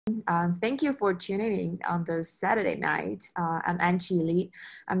Thank you for tuning in on this Saturday night. I'm Anqi.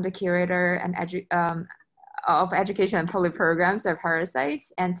 I'm the curator and of education and public programs at Parasite.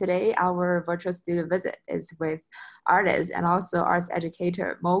 And today our virtual studio visit is with artist and also arts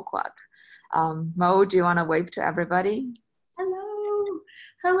educator Kwok. Mo, do you want to wave to everybody? Hello.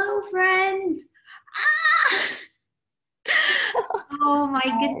 Hello, friends. Oh my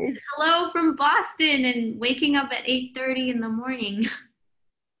goodness. Hello from Boston and waking up at 8:30 in the morning.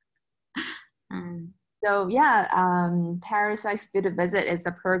 So yeah, Parasite Student Visit is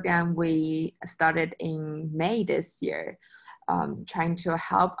a program we started in May this year, trying to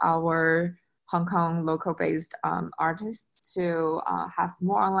help our Hong Kong local-based artists to have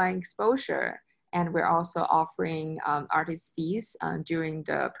more online exposure. And we're also offering artist fees during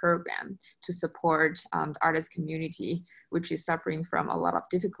the program to support the artist community, which is suffering from a lot of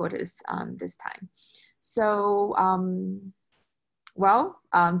difficulties this time. So,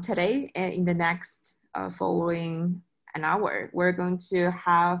 today in the next following an hour, we're going to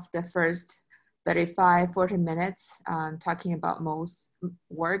have the first 35-40 minutes talking about Mo's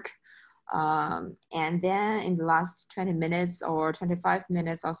work. And then in the last 20 minutes or 25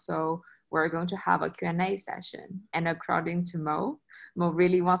 minutes or so, we're going to have a Q&A session. And according to Mo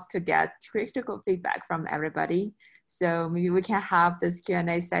really wants to get critical feedback from everybody. So maybe we can have this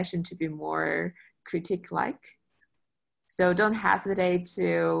Q&A session to be more critique-like. So don't hesitate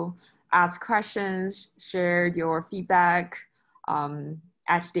to ask questions, share your feedback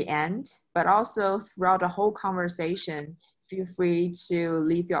at the end, but also throughout the whole conversation, feel free to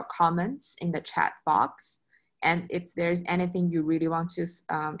leave your comments in the chat box. And if there's anything you really want to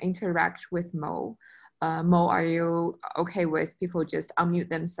interact with Mo, are you okay with people just unmute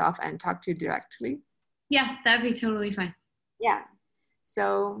themselves and talk to you directly? Yeah, that'd be totally fine. Yeah.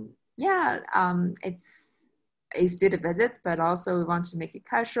 So yeah, it's a student visit, but also we want to make it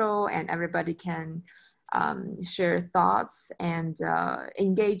casual and everybody can share thoughts and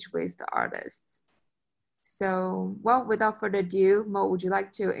engage with the artists. So, well, without further ado, Mo, would you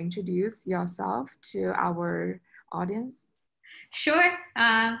like to introduce yourself to our audience? Sure.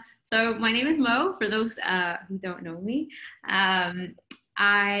 So my name is Mo, for those who don't know me.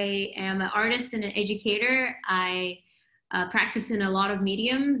 I am an artist and an educator. I practice in a lot of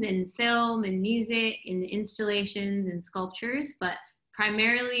mediums, in film and music, in installations and sculptures, but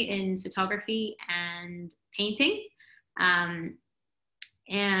primarily in photography and painting.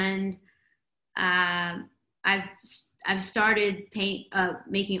 I've started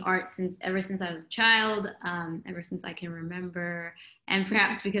making art ever since I was a child, ever since I can remember, and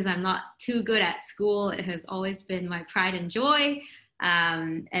perhaps because I'm not too good at school, it has always been my pride and joy.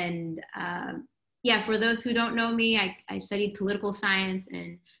 Yeah, for those who don't know me, I studied political science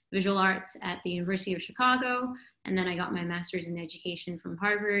and visual arts at the University of Chicago, and then I got my master's in education from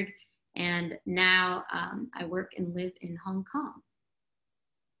Harvard, and now I work and live in Hong Kong.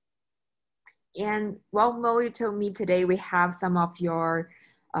 And well, Mo, you told me today we have some of your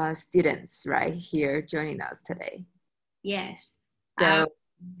students right here joining us today. Yes. So,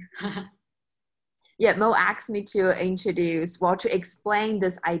 yeah, Mo asked me to explain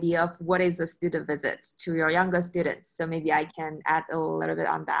this idea of what is a student visit to your younger students. So maybe I can add a little bit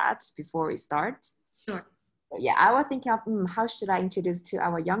on that before we start. Sure. So, yeah, I was thinking of how should I introduce to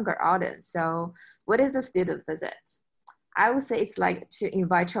our younger audience? So what is a student visit? I would say it's like to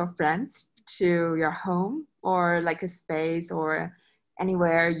invite your friends to your home or like a space or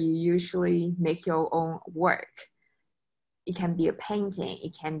anywhere you usually make your own work. It can be a painting,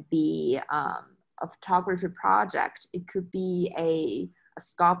 it can be a photography project, it could be a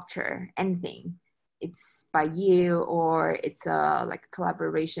sculpture, anything. It's by you or it's like a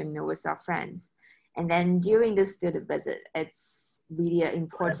collaboration with our friends. And then during the student visit, it's really an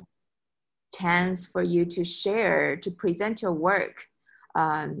important chance for you to share, to present your work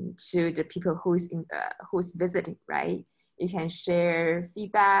to the people who's visiting, right? You can share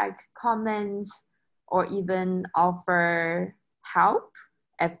feedback, comments, or even offer help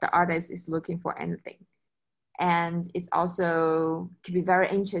if the artist is looking for anything. And it's also could be very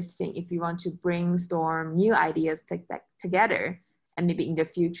interesting if you want to brainstorm new ideas together, and maybe in the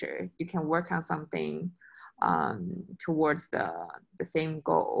future you can work on something towards the same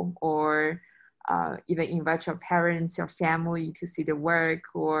goal, or even invite your parents, your family to see the work,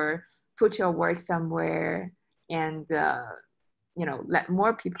 or put your work somewhere and, let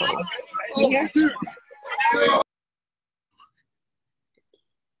more people.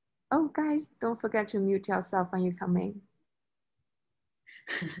 Oh, guys, don't forget to mute yourself when you come in.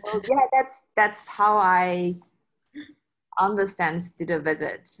 Well, yeah, that's how I understand student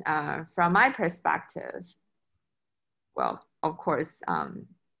visit from my perspective. Well, of course,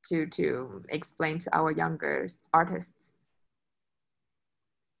 to explain to our younger artists?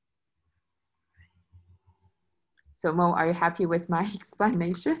 So Mo, are you happy with my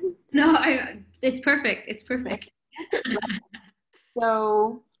explanation? No, it's perfect. It's perfect.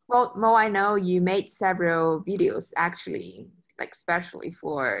 So, well, Mo, I know you made several videos actually, like especially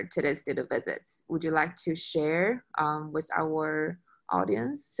for today's student visits. Would you like to share with our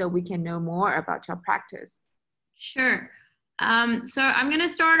audience so we can know more about your practice? Sure. So I'm going to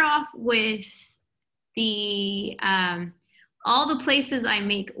start off with the all the places I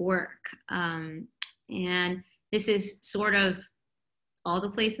make work. And this is sort of all the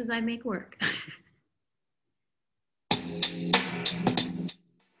places I make work.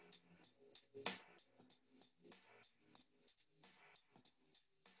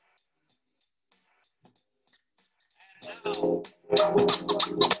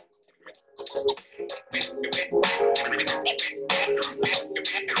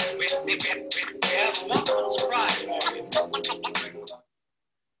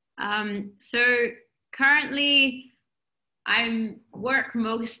 So currently I work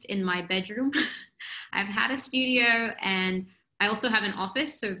most in my bedroom. I've had a studio and I also have an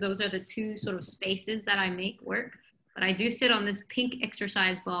office. So those are the two sort of spaces that I make work. But I do sit on this pink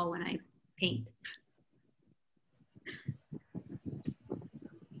exercise ball when I paint.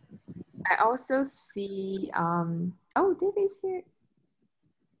 I also see, oh, David's here.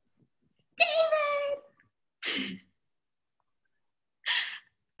 David!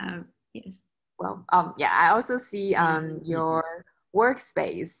 Yes. Well, yeah, I also see your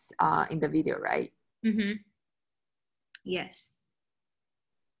workspace in the video, right? Mm-hmm. Yes.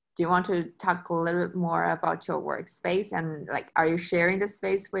 Do you want to talk a little bit more about your workspace and like, are you sharing the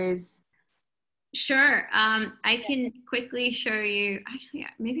space with? Sure. I can quickly show you. Actually,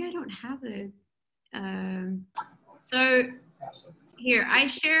 maybe I don't have a. So here, I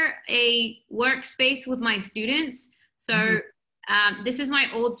share a workspace with my students. So this is my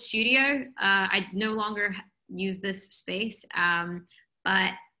old studio. I no longer use this space,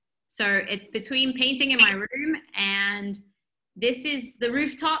 but so it's between painting in my room, and this is the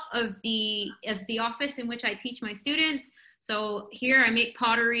rooftop of the office in which I teach my students. So here I make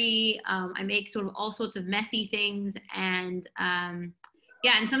pottery, I make sort of all sorts of messy things, and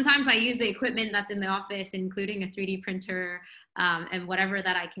yeah, and sometimes I use the equipment that's in the office, including a 3D printer and whatever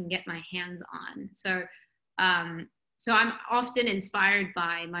that I can get my hands on. So, so I'm often inspired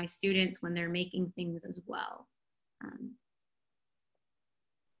by my students when they're making things as well.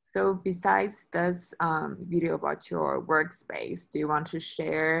 So besides this video about your workspace, do you want to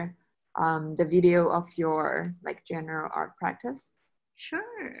share the video of your like general art practice? Sure.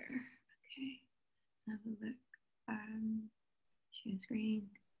 Okay. Let's have a look. Share screen.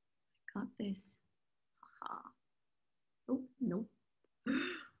 Got this. Oh no. Where is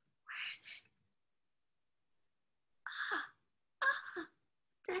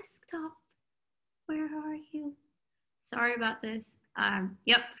it? Desktop. Where are you? Sorry about this.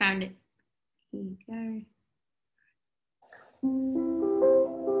 Yep, found it. Here you go.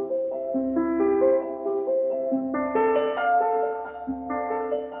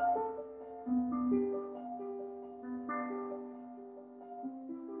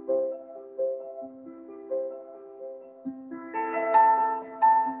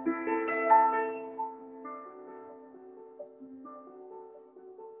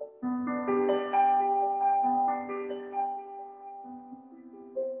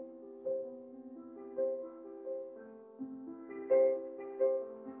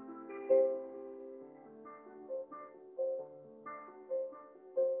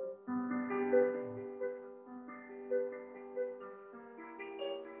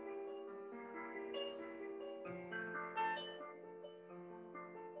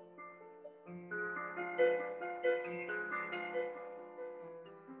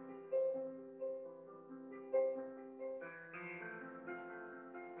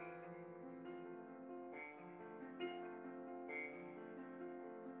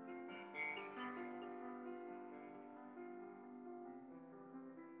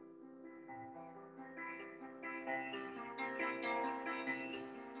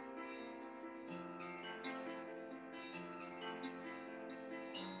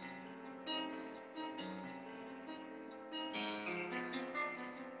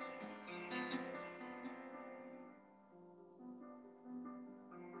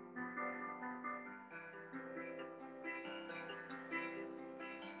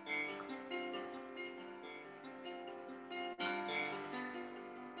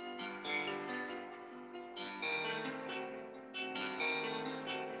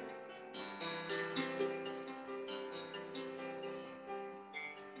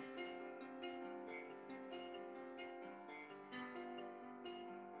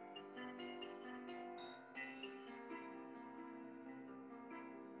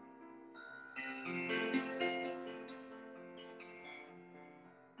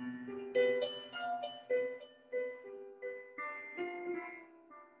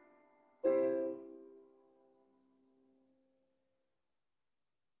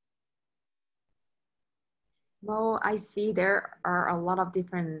 Oh, I see. There are a lot of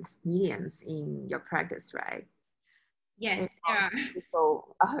different mediums in your practice, right? Yes, It's there are.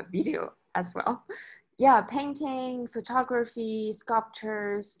 also video as well. Yeah, painting, photography,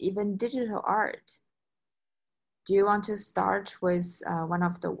 sculptures, even digital art. Do you want to start with one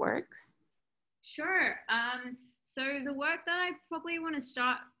of the works? Sure. So the work that I probably want to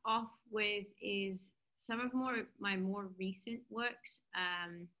start off with is some of my more recent works,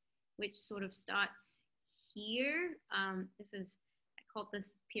 which sort of starts here. I call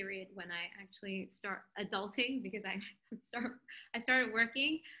this period when I actually start adulting, because I started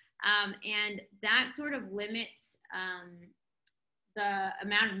working, and that sort of limits the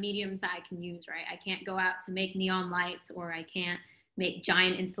amount of mediums that I can use, right? I can't go out to make neon lights, or I can't make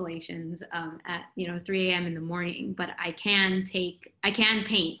giant installations at 3 a.m. in the morning, but I can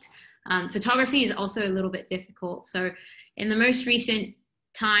paint. Photography is also a little bit difficult. So in the most recent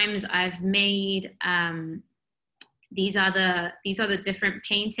times, I've made these are the different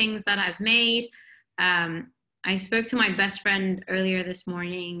paintings that I've made. I spoke to my best friend earlier this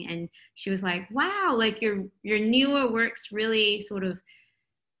morning, and she was like, wow, like your newer works really sort of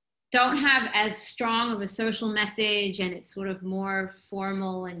don't have as strong of a social message, and it's sort of more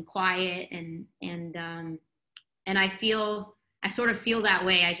formal and quiet, and I sort of feel that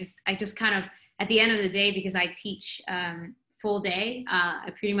way. I just kind of, at the end of the day, because I teach full day,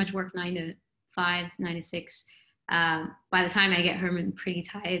 I pretty much work 9 to 5, 9 to 6. By the time I get home, I'm pretty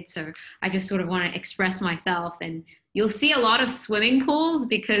tired. So I just sort of want to express myself. And you'll see a lot of swimming pools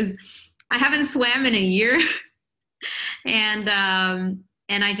because I haven't swam in a year. And I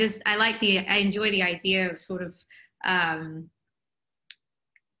enjoy the idea of sort of,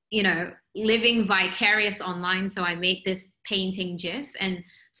 living vicarious online. So I make this painting GIF. And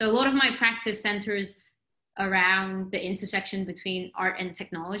so a lot of my practice centers around the intersection between art and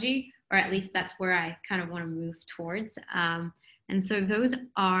technology, or at least that's where I kind of want to move towards. And so those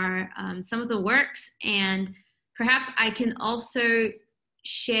are some of the works, and perhaps I can also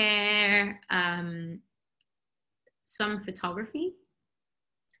share some photography.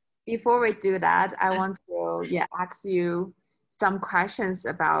 Before we do that, I want to ask you some questions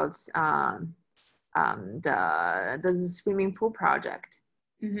about the swimming pool project.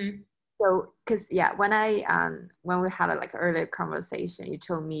 Mm-hmm. So, because when we had a earlier conversation, you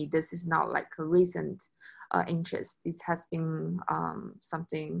told me this is not like a recent interest. It has been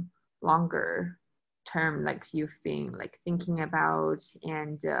something longer term, like you've been like thinking about,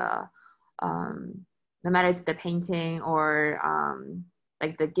 and no matter it's the painting or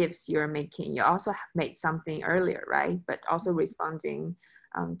like the gifts you're making, you also made something earlier, right? But also responding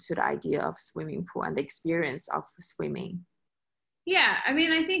to the idea of swimming pool and the experience of swimming. Yeah, I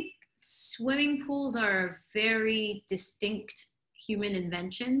mean, I think swimming pools are a very distinct human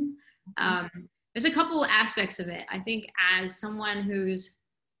invention. There's a couple aspects of it. I think as someone who's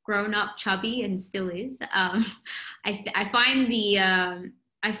grown up chubby and still is, I find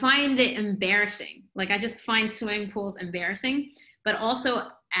it embarrassing. Like, I just find swimming pools embarrassing, but also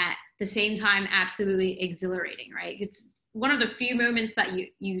at the same time absolutely exhilarating, right? It's one of the few moments that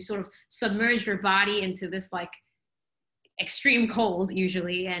you sort of submerge your body into this like extreme cold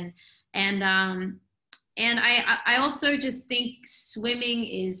usually, and I also just think swimming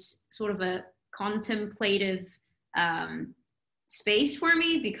is sort of a contemplative space for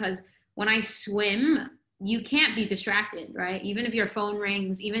me, because when I swim, you can't be distracted, right? Even if your phone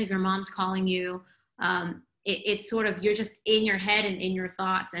rings, even if your mom's calling you, it's sort of, you're just in your head and in your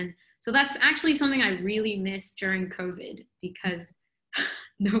thoughts. And so that's actually something I really miss during COVID, because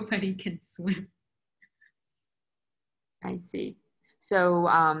nobody can swim. I see. So,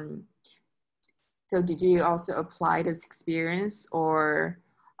 so did you also apply this experience or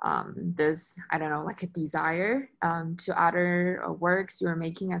this, I don't know, like a desire to other works you're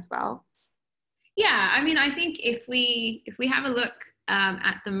making as well? Yeah, I mean, I think if we have a look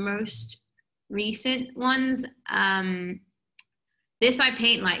at the most recent ones, this I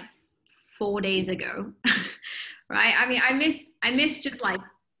paint like 4 days ago, right? I mean, I miss just like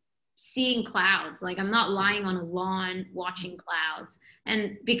seeing clouds. Like, I'm not lying on a lawn watching clouds,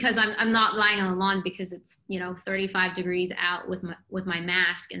 and because I'm not lying on a lawn because it's 35 degrees out with my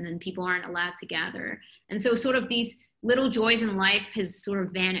mask, and then people aren't allowed to gather, and so sort of these little joys in life has sort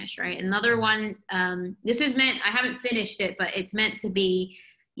of vanished, right? Another one, this is meant, I haven't finished it, but it's meant to be,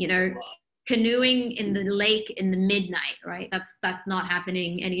 canoeing in the lake in the midnight, right? That's not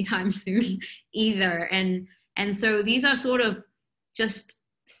happening anytime soon either. And so these are sort of just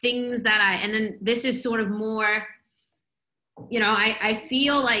things that and then this is sort of more, I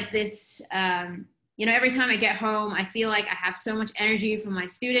feel like this, you know, every time I get home, I feel like I have so much energy from my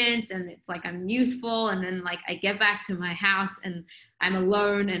students and it's like I'm youthful. And then like I get back to my house and I'm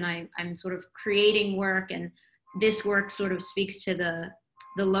alone and I'm sort of creating work. And this work sort of speaks to the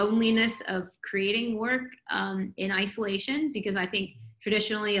loneliness of creating work in isolation, because I think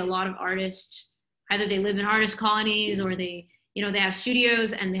traditionally a lot of artists, either they live in artist colonies or they, you know, they have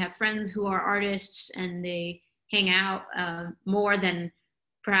studios and they have friends who are artists and they hang out more than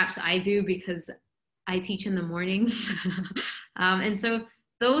perhaps I do because I teach in the mornings. And so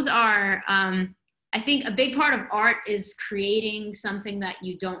those are, I think a big part of art is creating something that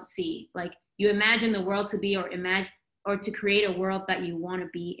you don't see. Like you imagine the world to be, or to create a world that you want to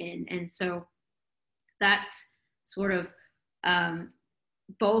be in. And so that's sort of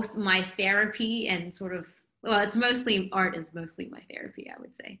both my therapy and sort of, well, it's mostly, art is mostly my therapy, I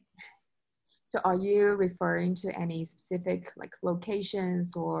would say. So are you referring to any specific like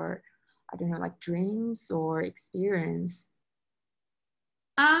locations or, I don't know, like dreams or experience?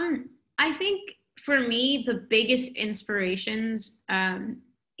 I think for me, the biggest inspirations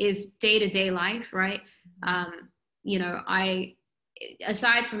is day-to-day life, right? You know,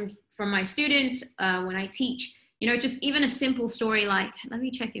 aside from my students, when I teach, you know, just even a simple story like, let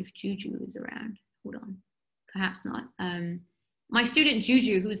me check if Juju is around. Hold on, perhaps not. My student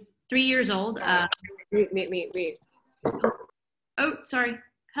Juju, who's 3 years old. Wait. Oh, sorry.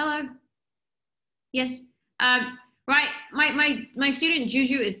 Hello. Yes. Right. My student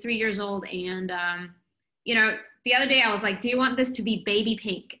Juju is 3 years old, and you know, the other day I was like, "Do you want this to be baby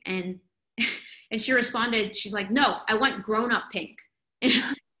pink?" And she responded, she's like, "No, I want grown up pink."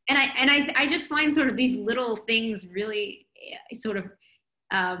 And I just find sort of these little things really sort of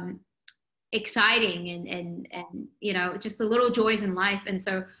exciting and you know, just the little joys in life. And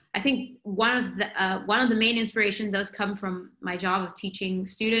so I think one of the main inspiration does come from my job of teaching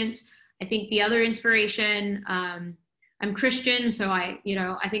students. I think the other inspiration, I'm Christian, so I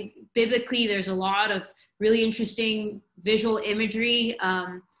think biblically there's a lot of really interesting visual imagery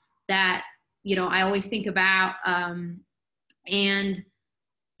that, you know, I always think about. And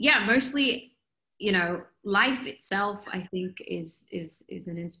yeah, mostly, you know, life itself, I think is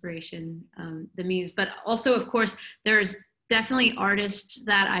an inspiration, the muse. But also, of course, there's definitely artists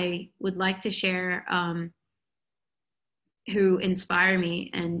that I would like to share who inspire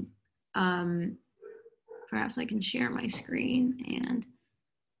me. And perhaps I can share my screen. And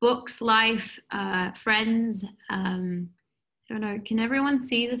books, life, friends. I don't know, can everyone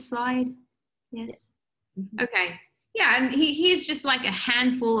see the slide? Yes? Mm-hmm. Okay. Yeah, and he's just like a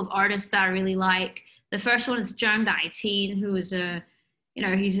handful of artists that I really like. The first one is Zhang Daiqin, who is a, you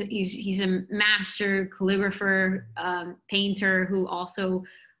know, he's a master calligrapher, painter who also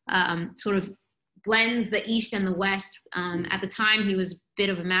sort of blends the East and the West. At the time, he was a bit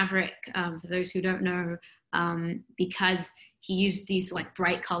of a maverick, for those who don't know, because he used these like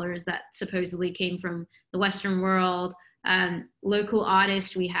bright colors that supposedly came from the Western world. Local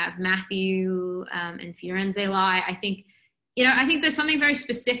artists, we have Matthew and Firenze Lai. I think there's something very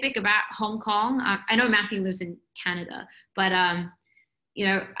specific about Hong Kong. I know Matthew lives in Canada, but you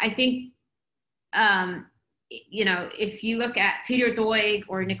know, I think you know, if you look at Peter Doig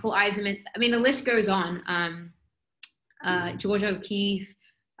or Nicole Eisenman, I mean, the list goes on. George O'Keeffe,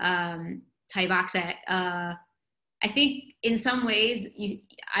 Tai Bak-sek. I think in some ways,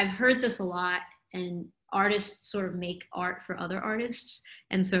 I've heard this a lot, and artists sort of make art for other artists.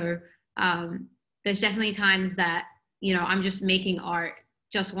 And so there's definitely times that, you know, I'm just making art,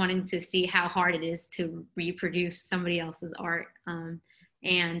 just wanting to see how hard it is to reproduce somebody else's art.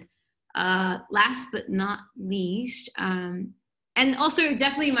 And last but not least, and also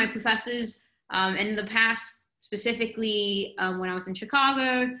definitely my professors, and in the past, specifically when I was in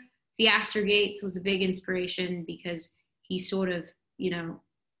Chicago, Theaster Gates was a big inspiration because he sort of, you know,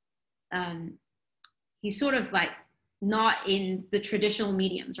 he's sort of like not in the traditional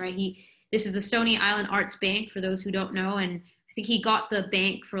mediums, right? This is the Stony Island Arts Bank, for those who don't know. And I think he got the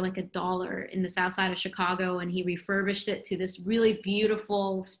bank for like $1 in the south side of Chicago, and he refurbished it to this really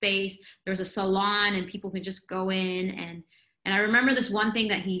beautiful space. There's a salon and people can just go in. And I remember this one thing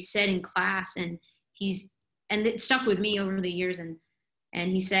that he said in class, and it stuck with me over the years. And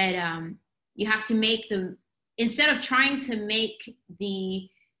he said, you have to make instead of trying to make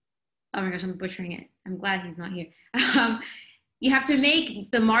oh my gosh, I'm butchering it. I'm glad he's not here. You have to make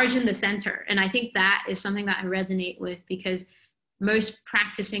the margin the center. And I think that is something that I resonate with, because most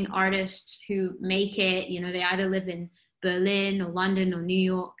practicing artists who make it, you know, they either live in Berlin or London or New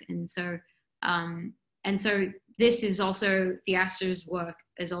York. And so this is also, Theaster's work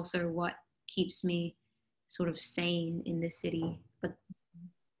is also what keeps me sort of sane in this city. But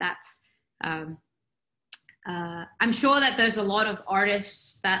that's I'm sure that there's a lot of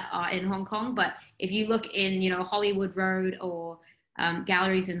artists that are in Hong Kong, but if you look in, Hollywood Road or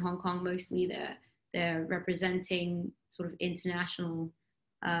galleries in Hong Kong, mostly they're representing sort of international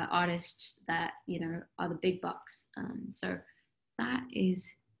artists that, are the big bucks. So that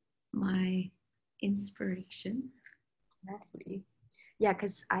is my inspiration. Exactly. Yeah,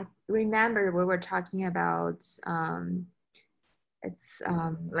 because I remember we were talking about it's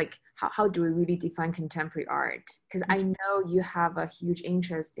like how do we really define contemporary art? Because I know you have a huge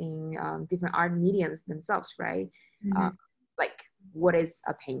interest in different art mediums themselves, right? Mm-hmm. Like what is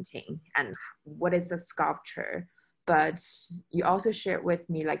a painting and what is a sculpture? But you also shared with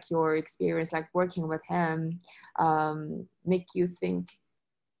me like your experience like working with him make you think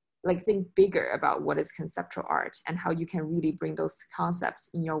bigger about what is conceptual art and how you can really bring those concepts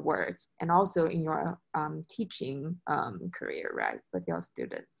in your work and also in your teaching career, right, with your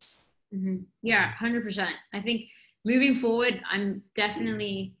students. Mm-hmm. Yeah, 100%. I think moving forward, I'm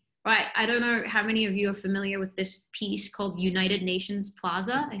definitely, right, I don't know how many of you are familiar with this piece called United Nations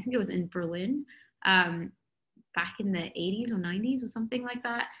Plaza. I think it was in Berlin back in the 80s or 90s or something like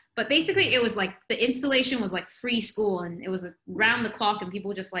that. But basically it was like the installation was like free school and it was around the clock and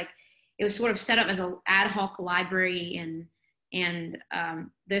people just like, it was sort of set up as an ad hoc library and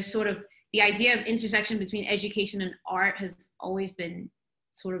there's sort of the idea of intersection between education and art has always been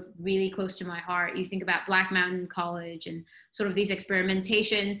sort of really close to my heart. You think about Black Mountain College and sort of these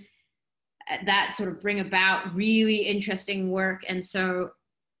experimentation that sort of bring about really interesting work. And so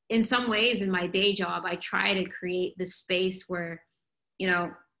in some ways in my day job, I try to create this space where,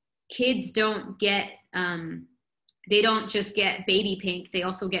 kids don't get, they don't just get baby pink, they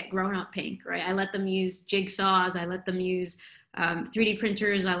also get grown-up pink, right? I let them use jigsaws, I let them use 3D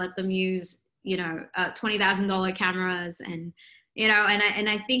printers, I let them use, $20,000 cameras and, and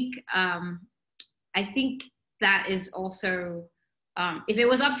I think that is also, if it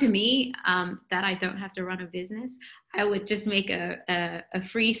was up to me, that I don't have to run a business, I would just make a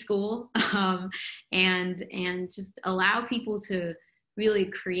free school and just allow people to really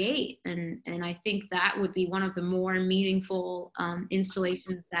create. And I think that would be one of the more meaningful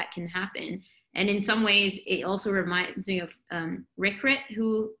installations that can happen. And in some ways, it also reminds me of Rick Ritt,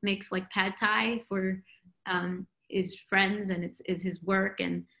 who makes like pad thai for his friends, and it's his work.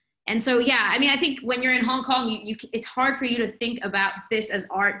 And so, yeah, I mean, I think when you're in Hong Kong, it's hard for you to think about this as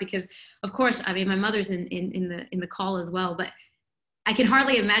art because, of course, I mean, my mother's in the call as well, but I can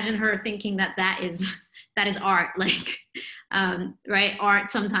hardly imagine her thinking that is art. Like, right?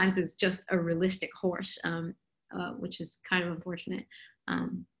 Art sometimes is just a realistic horse, which is kind of unfortunate.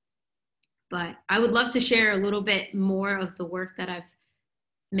 But I would love to share a little bit more of the work that I've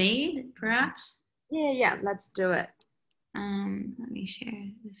made, perhaps. Yeah, let's do it. Let me share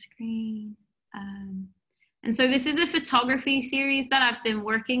the screen. And so this is a photography series that I've been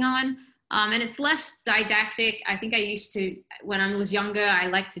working on. And it's less didactic. I think I used to, when I was younger, I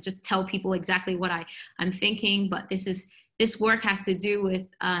like to just tell people exactly what I'm thinking. But this work has to do with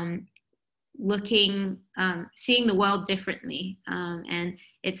seeing the world differently. And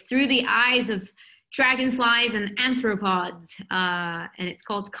it's through the eyes of dragonflies and arthropods. And it's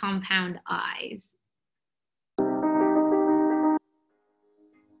called Compound Eyes.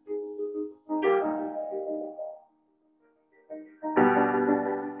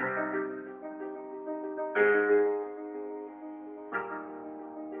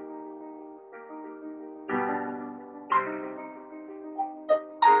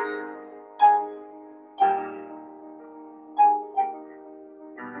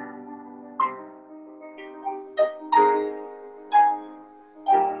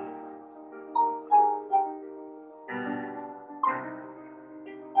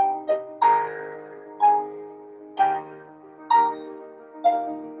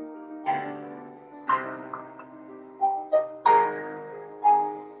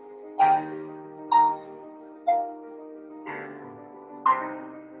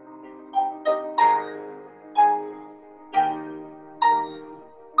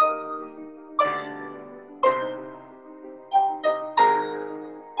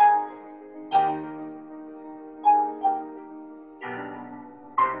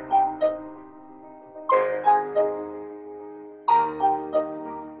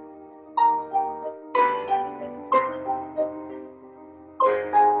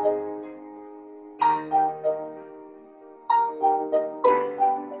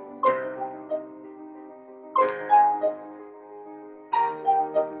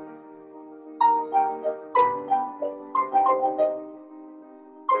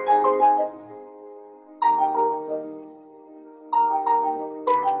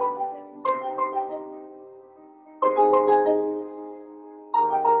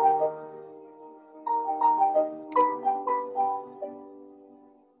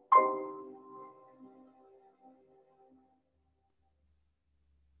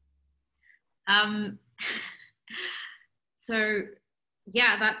 So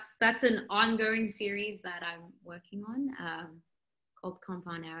yeah, that's an ongoing series that I'm working on, called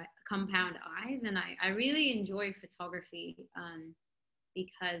Compound Eyes, and I really enjoy photography,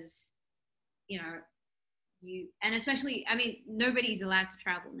 because and especially, I mean, nobody's allowed to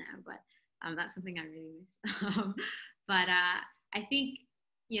travel now, but that's something I really miss. But I think,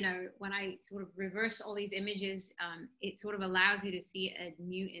 when I sort of reverse all these images, it sort of allows you to see a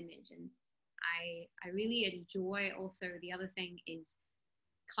new image. And I really enjoy also, the other thing is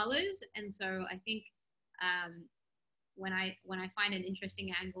colors. And so I think when I find an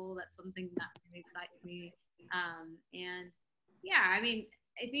interesting angle, that's something that really excites me. And yeah, I mean,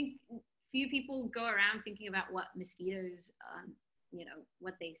 I think few people go around thinking about what mosquitoes,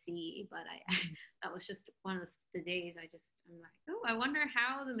 what they see, but that was just one of the days I'm like, oh, I wonder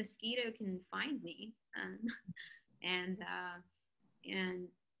how the mosquito can find me. And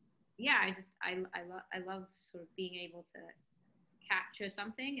yeah, I love sort of being able to capture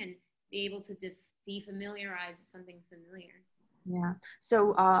something and be able to defamiliarize something familiar. Yeah.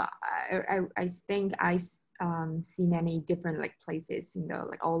 So I think I see many different places in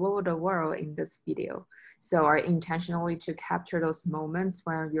the all over the world in this video. So are intentionally to capture those moments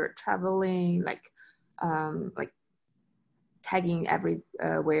when you're traveling, tagging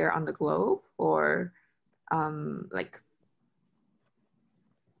everywhere on the globe, or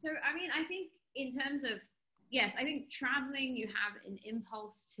So I mean, I think in terms of, yes, I think traveling, you have an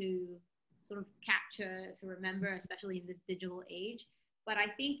impulse to sort of capture, to remember, especially in this digital age. But I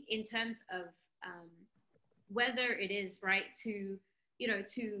think in terms of whether it is right to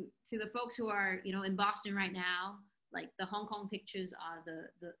the folks who are in Boston right now, like the Hong Kong pictures are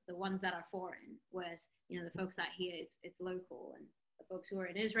the ones that are foreign, whereas the folks that here it's local, and the folks who are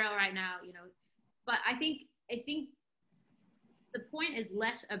in Israel right now, but I think the point is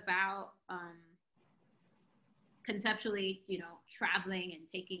less about conceptually traveling and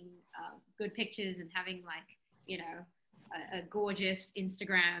taking good pictures and having a gorgeous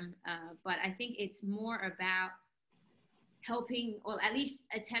Instagram, but I think it's more about helping, or at least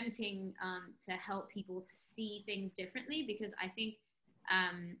attempting to help people to see things differently, because I think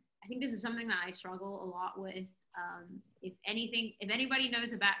this is something that I struggle a lot with. If anybody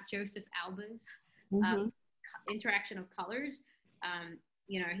knows about Joseph Alber's interaction of colors,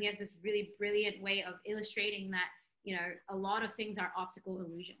 he has this really brilliant way of illustrating that a lot of things are optical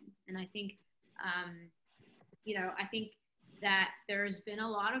illusions, and I think I think that there's been a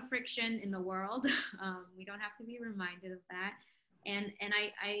lot of friction in the world. We don't have to be reminded of that. And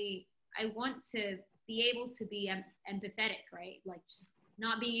I want to be able to be empathetic, right? Like, just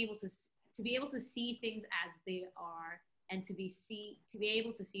not being able to be able to see things as they are, and to be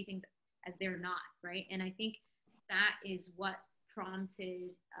able to see things as they're not, right? And I think that is what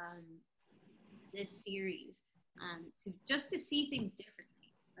prompted this series, to see things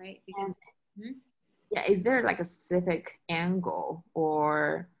differently, right? Because yeah, is there a specific angle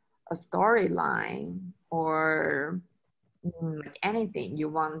or a storyline or anything you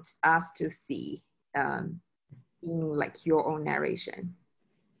want us to see in your own narration?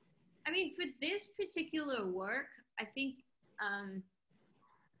 I mean, for this particular work, I think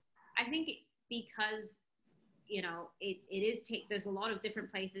because it is there's a lot of different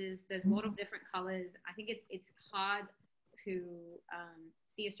places, there's a lot of different colors. I think it's hard to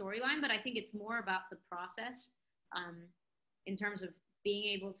see a storyline, but I think it's more about the process, in terms of being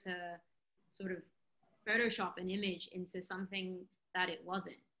able to sort of Photoshop an image into something that it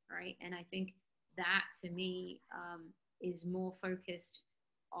wasn't, right? And I think that, to me, is more focused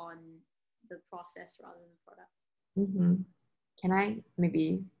on the process rather than the product. Can I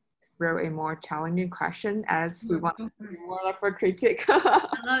maybe throw a more challenging question, as we want to do more of a critique? I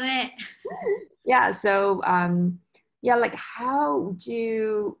love it. Yeah, so how would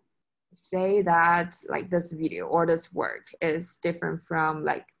you say that this video or this work is different from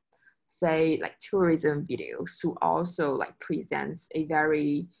say tourism videos, who also presents a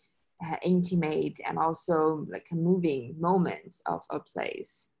very intimate and also a moving moment of a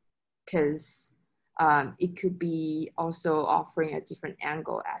place? Because it could be also offering a different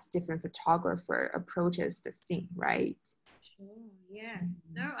angle as different photographer approaches the scene, right? Sure, yeah.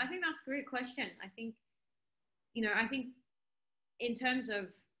 No, I think that's a great question. I think in terms of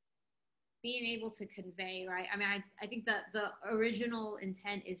being able to convey, right? I mean, I think that the original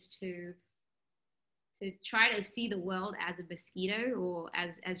intent is to try to see the world as a mosquito, or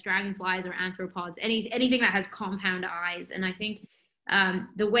as dragonflies or arthropods, anything that has compound eyes. And I think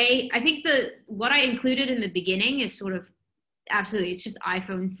what I included in the beginning is sort of, absolutely, it's just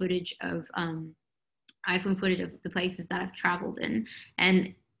iPhone footage of the places that I've traveled in.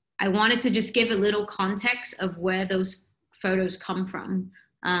 And I wanted to just give a little context of where those photos come from.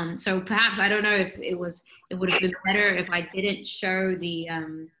 So perhaps, I don't know if it would have been better if I didn't show the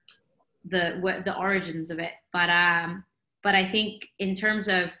origins of it, but I think in terms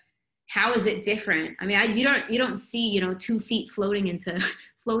of how is it different? I mean, you don't see 2 feet floating in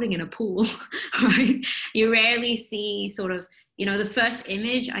a pool, right? You rarely see sort of the first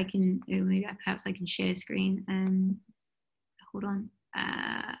image. Perhaps I can share screen and hold on.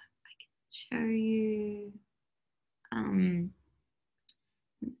 I can show you.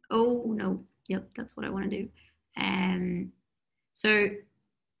 Oh no, yep, that's what I want to do. So,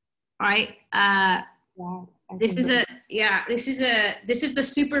 all right. Wow. This is the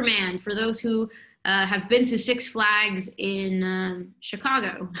Superman for those who have been to Six Flags in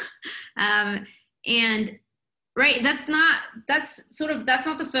Chicago, and right, that's not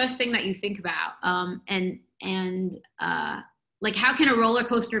the first thing that you think about, and like, how can a roller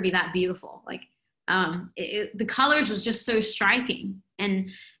coaster be that beautiful? Like, the colors was just so striking,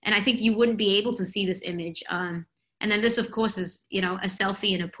 and I think you wouldn't be able to see this image. And then this, of course, is a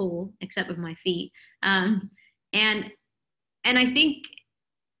selfie in a pool, except with my feet. And I think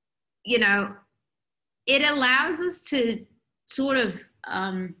it allows us to sort of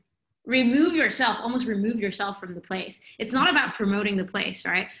almost remove yourself from the place. It's not about promoting the place,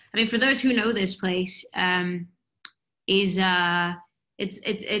 right? I mean, for those who know this place, it's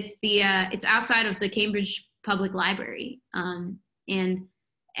outside of the Cambridge Public Library, and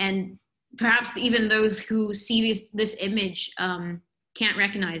perhaps even those who see this image can't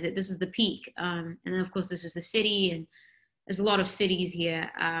recognize it. This is the Peak, and then of course this is the city, and there's a lot of cities here.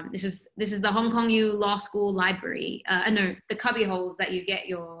 This is the Hong Kong U Law School Library. No, the cubby holes that you get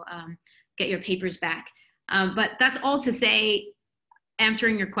your papers back. But that's all to say,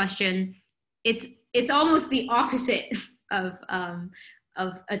 answering your question, it's almost the opposite of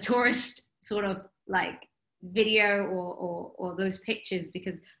a tourist sort of like video or those pictures,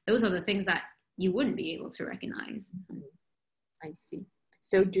 because those are the things that you wouldn't be able to recognize. I see.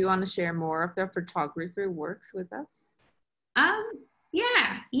 So do you want to share more of their photography works with us?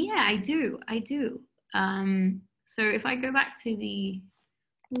 Yeah, I do. So if I go back to the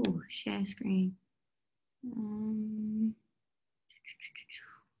share screen.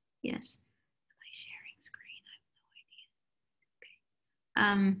 Yes. Am I sharing screen? I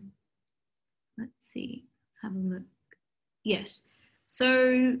have no idea. Okay. Let's see. Let's have a look. Yes.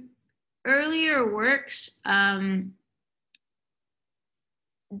 So earlier works.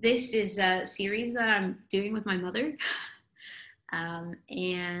 This is a series that I'm doing with my mother. Yeah,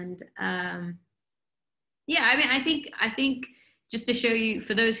 I mean, I think just to show you,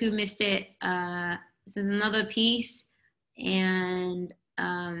 for those who missed it, this is another piece, and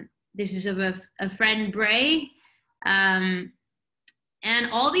this is of a friend, Bray, and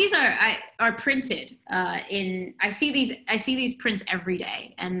all these are printed I see these prints every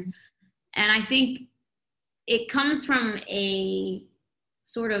day, and I think it comes from a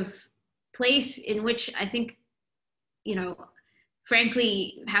sort of place in which I think,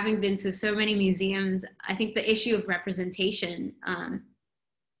 frankly, having been to so many museums, I think the issue of representation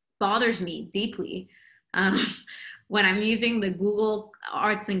bothers me deeply. When I'm using the Google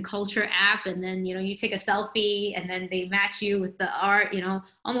Arts and Culture app, and then, you take a selfie and then they match you with the art,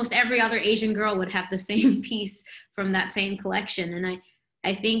 almost every other Asian girl would have the same piece from that same collection. And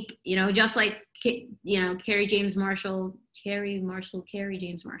I think, just like, Carrie James Marshall,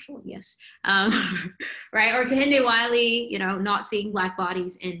 yes. Right, or Kehinde Wiley, not seeing Black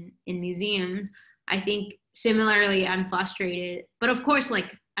bodies in museums. I think similarly, I'm frustrated. But of course,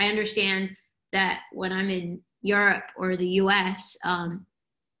 like, I understand that when I'm in Europe or the US,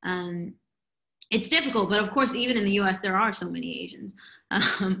 it's difficult. But of course, even in the US, there are so many Asians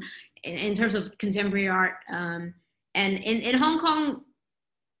in terms of contemporary art. And in Hong Kong,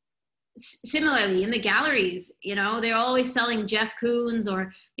 similarly, in the galleries, they're always selling Jeff Koons,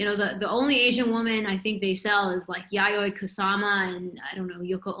 or, the only Asian woman I think they sell is like Yayoi Kusama, and I don't know,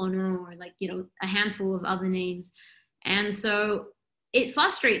 Yoko Ono, or like, a handful of other names. And so it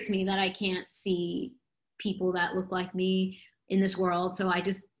frustrates me that I can't see people that look like me in this world. So I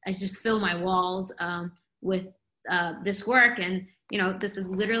just fill my walls with this work. And, this is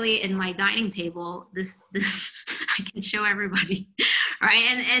literally in my dining table. This I can show everybody, right?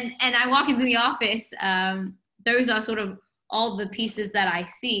 And I walk into the office. Those are sort of all the pieces that I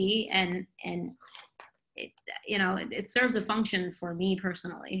see, and it, it serves a function for me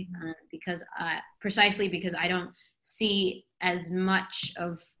personally, precisely because I don't see as much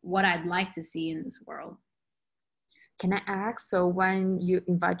of what I'd like to see in this world. Can I ask, so when you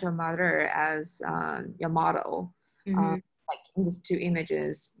invite your mother as your model, Mm-hmm. like in these two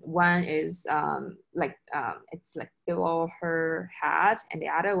images, one is it's like below her head, and the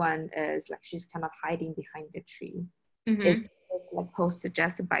other one is like she's kind of hiding behind the tree. Is this like post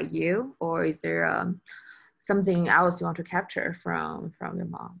suggested by you, or is there something else you want to capture from your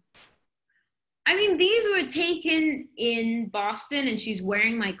mom? I mean, these were taken in Boston, and she's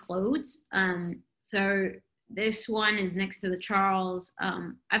wearing my clothes. So this one is next to the Charles.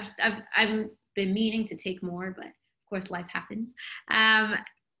 I've been meaning to take more, but of course life happens.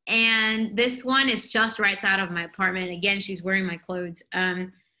 And this one is just right out of my apartment. Again, she's wearing my clothes.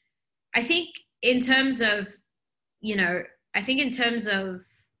 I think in terms of,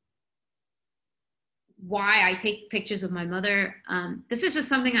 why I take pictures of my mother, this is just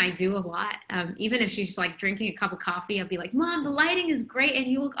something I do a lot. Even if she's like drinking a cup of coffee, I'll be like, Mom, the lighting is great and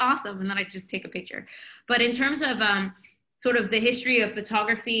you look awesome. And then I just take a picture. But in terms of sort of the history of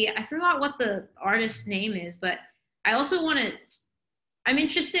photography, I forgot what the artist's name is, but I also I'm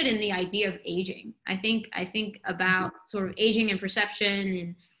interested in the idea of aging. I think about sort of aging and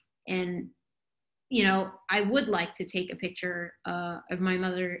perception, and I would like to take a picture of my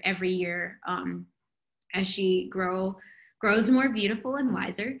mother every year, as she grows more beautiful and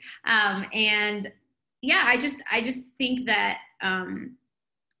wiser. And yeah, I just think that, one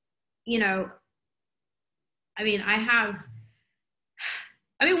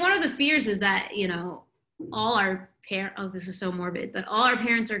of the fears is that, all our parents, oh, this is so morbid, but all our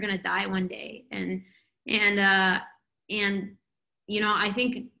parents are going to die one day. And I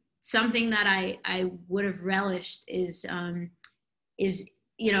think something that I would have relished is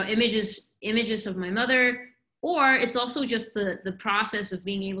images of my mother, or it's also just the process of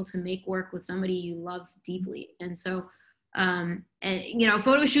being able to make work with somebody you love deeply. And so,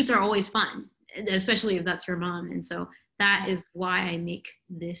 photo shoots are always fun, especially if that's your mom. And so that is why I make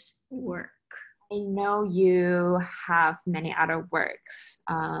this work. I know you have many other works,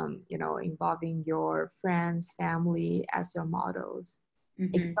 involving your friends, family as your models,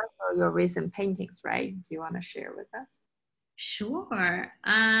 except for your recent paintings, right? Do you want to share with us? Sure.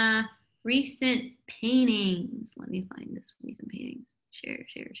 Recent paintings. Let me find this recent paintings. Share.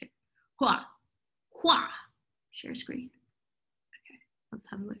 Hua. Share screen. Okay, let's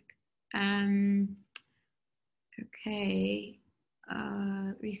have a look. Okay.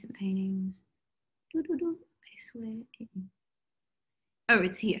 Recent paintings. I swear. Oh,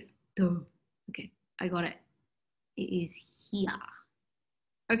 it's here. Duh. Okay, I got it. It is here.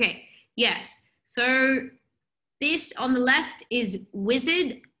 Okay, yes. So this on the left is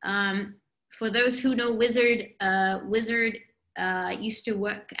Wizard. For those who know Wizard, Wizard used to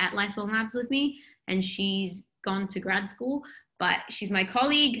work at Lifelong Labs with me, and she's gone to grad school, but she's my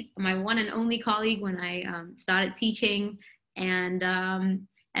colleague, my one and only colleague when I started teaching. And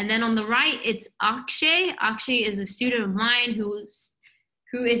then on the right, it's Akshay. Akshay is a student of mine who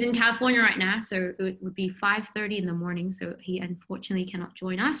is in California right now, so it would be 5:30 in the morning, so he unfortunately cannot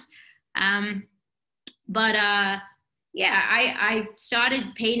join us. I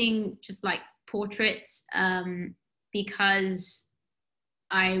started painting just like portraits because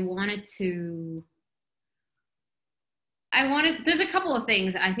there's a couple of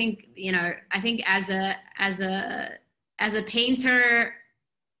things. I think as a painter,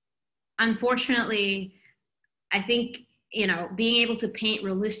 unfortunately, I think, being able to paint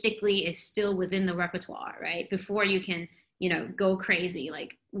realistically is still within the repertoire, right? Before you can, go crazy.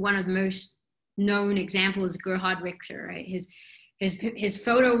 Like one of the most known examples is Gerhard Richter, right? His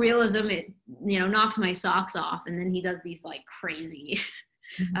photorealism, it, knocks my socks off. And then he does these like crazy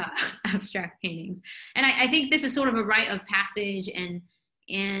abstract paintings. And I think this is sort of a rite of passage, and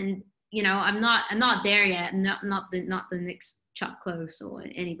I'm not there yet. I'm not the next Chuck Close or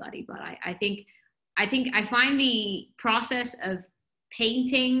anybody, but I think I find the process of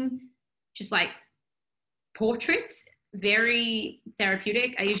painting just like portraits very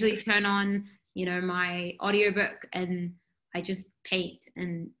therapeutic. I usually turn on, my audiobook and I just paint,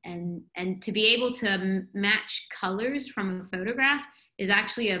 and to be able to match colors from a photograph is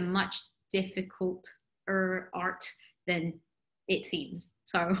actually a much difficulter art than it seems.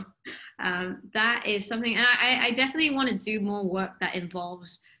 So that is something, and I definitely want to do more work that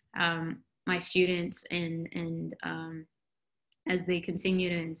involves my students and as they continue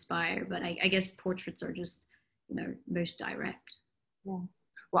to inspire. But I guess portraits are just, most direct. Yeah.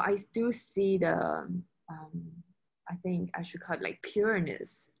 Well, I do see the, I think I should call it like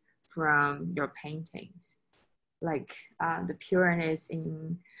pureness from your paintings. Like the pureness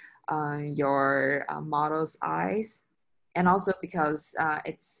in your model's eyes. And also because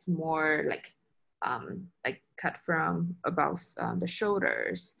it's more like cut from above the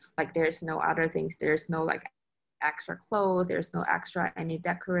shoulders. Like there's no other things. There's no like extra clothes, there's no extra any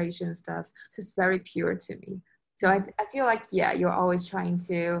decoration stuff. So it's very pure to me. So I feel like, yeah, you're always trying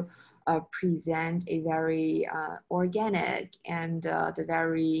to present a very organic and the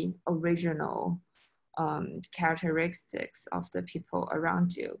very original characteristics of the people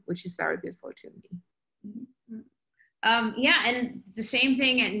around you, which is very beautiful to me. Yeah, and the same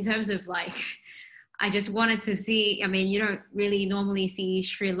thing in terms of like, I just wanted to see, I mean, you don't really normally see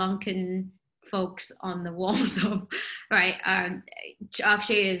Sri Lankan folks on the walls of, right?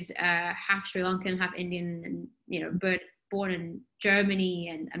 Akshay is half Sri Lankan, half Indian, and, you know, born in Germany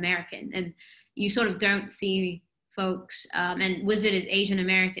and American. And you sort of don't see folks, and Wizard is Asian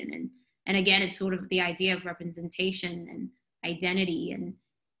American. And again, it's sort of the idea of representation and identity. And,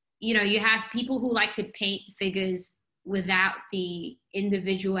 you know, you have people who like to paint figures without the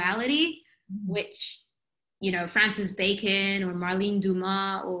individuality, which, you know, Francis Bacon or Marlene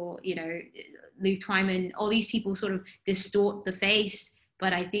Dumas or, you know, Lou Twyman, all these people sort of distort the face.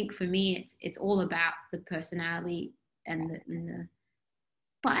 But I think for me, it's all about the personality and the.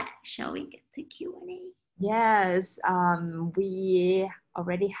 But shall we get to Q&A? Yes, we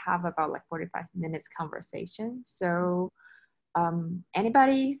already have about like 45 minutes conversation. So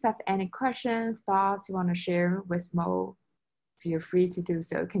anybody have any questions, thoughts you want to share with Mo? Feel free to do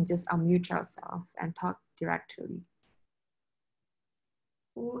so. You can just unmute yourself and talk directly.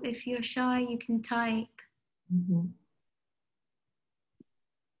 Or if you're shy, you can type.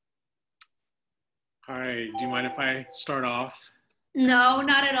 Hi, do you mind if I start off? No,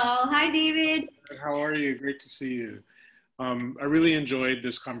 not at all. Hi, David. How are you? Great to see you. I really enjoyed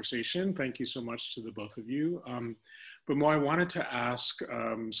this conversation. Thank you so much to the both of you. But Mo, I wanted to ask,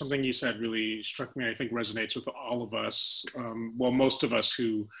 something you said really struck me, I think resonates with all of us. Well, most of us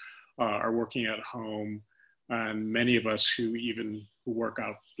who are working at home, and many of us who work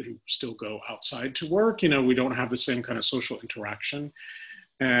out, who still go outside to work, you know, we don't have the same kind of social interaction.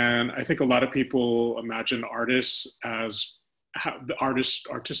 And I think a lot of people imagine artists as the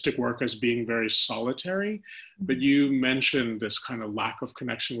artistic work as being very solitary, but you mentioned this kind of lack of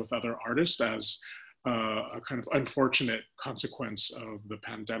connection with other artists as a kind of unfortunate consequence of the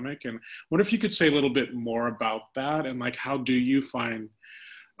pandemic. And I wonder if you could say a little bit more about that, and like, how do you find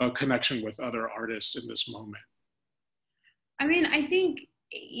a connection with other artists in this moment? I mean, I think,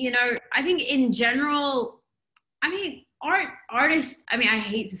 you know, I think in general, I mean, artists, I mean, I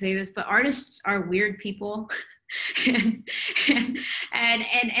hate to say this, but artists are weird people. and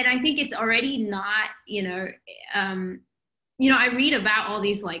I think it's already not, you know, I read about all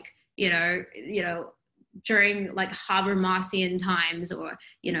these like, you know, during like Habermasian times, or,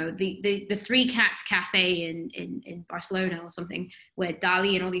 you know, the Three Cats Cafe in Barcelona or something, where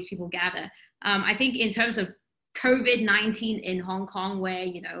Dali and all these people gather. I think in terms of COVID-19 in Hong Kong, where,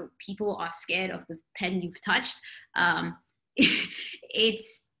 you know, people are scared of the pen you've touched,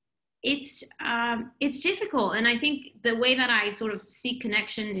 it's difficult. And I think the way that I sort of seek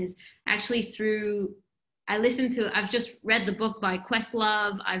connection is actually through, I've just read the book by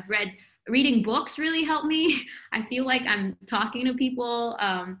Questlove. Reading books really helped me. I feel like I'm talking to people,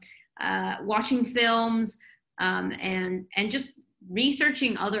 watching films, and just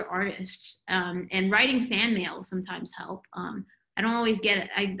researching other artists, and writing fan mail sometimes help. I don't always get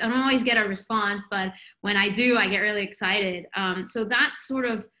a response, but when I do, I get really excited. So that's sort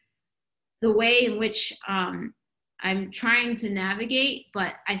of the way in which I'm trying to navigate.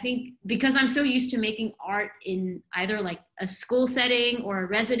 But I think because I'm so used to making art in either like a school setting or a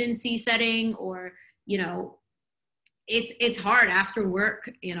residency setting, or, you know, it's hard after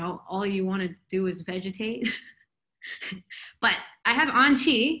work, you know, all you want to do is vegetate. But I have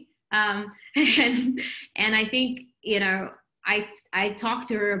Anqi, and I think, you know, I talk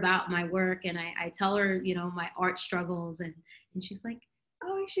to her about my work, and I tell her, you know, my art struggles, and she's like,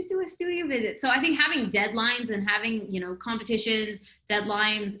 oh, I should do a studio visit. So I think having deadlines and having, you know, competitions,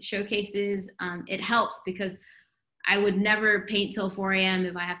 deadlines, showcases, it helps, because I would never paint till 4 a.m.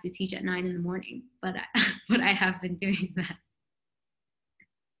 if I have to teach at 9 in the morning, but I have been doing that.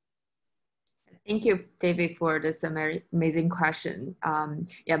 Thank you, David, for this amazing question.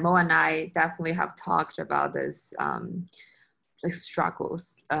 Yeah, Mo and I definitely have talked about this like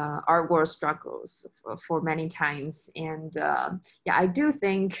struggles, art world struggles for many times. And yeah, I do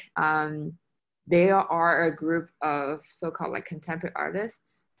think there are a group of so-called like contemporary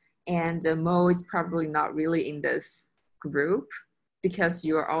artists, and Mo is probably not really in this group, because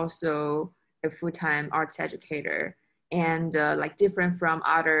you're also a full-time arts educator, and like different from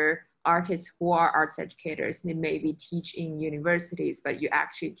other artists who are arts educators. They maybe teach in universities, but you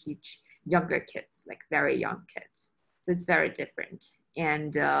actually teach younger kids, like very young kids. So it's very different.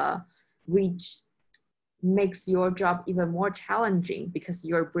 And makes your job even more challenging because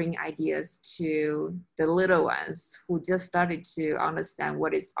you're bringing ideas to the little ones who just started to understand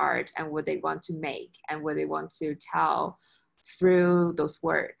what is art and what they want to make and what they want to tell through those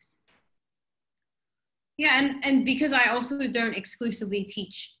works. Yeah, and because I also don't exclusively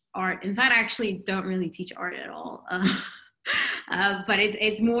teach art. In fact, I actually don't really teach art at all. But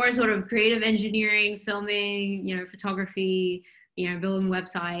it's more sort of creative engineering, filming, photography, building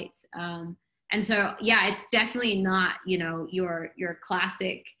websites. And so, yeah, it's definitely not, your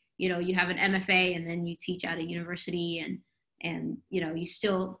classic, you have an MFA and then you teach at a university and you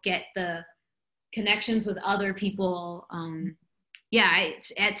still get the connections with other people. Yeah,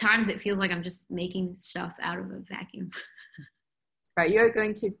 at times it feels like I'm just making stuff out of a vacuum. Right, you're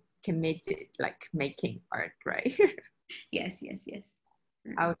going to commit to like making art, right? Yes.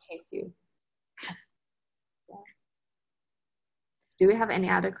 I'll chase you. Do we have any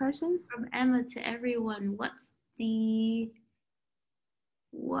other questions? From Emma to everyone,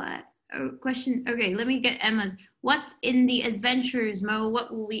 question? Okay, let me get Emma's. What's in the adventures, Mo?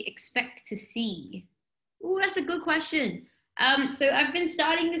 What will we expect to see? Oh, that's a good question. So I've been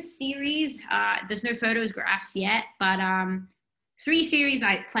starting this series. There's no photographs yet, but 3 series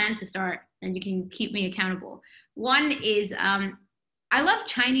I plan to start, and you can keep me accountable. One is I love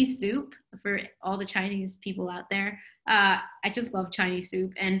Chinese soup. For all the Chinese people out there, I just love Chinese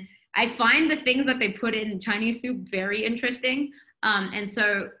soup, and I find the things that they put in Chinese soup very interesting. And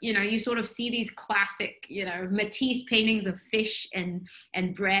so, you sort of see these classic, Matisse paintings of fish and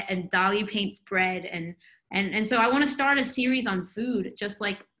bread, and Dali paints bread. And so I want to start a series on food, just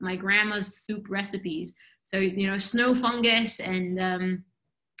like my grandma's soup recipes. So, snow fungus and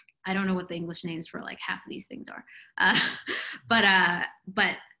I don't know what the English names for like half of these things are. But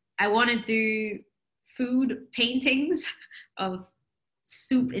I want to do food paintings of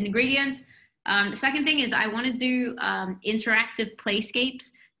soup ingredients. The second thing is I want to do interactive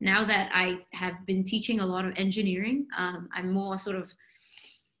playscapes. Now that I have been teaching a lot of engineering, I'm more sort of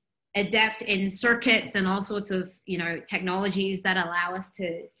adept in circuits and all sorts of, technologies that allow us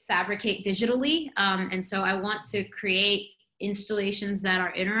to fabricate digitally. And so I want to create installations that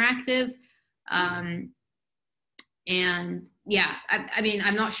are interactive. And yeah, I mean,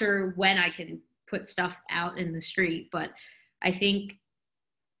 I'm not sure when I can put stuff out in the street, but I think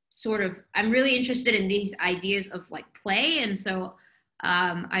I'm really interested in these ideas of like play. And so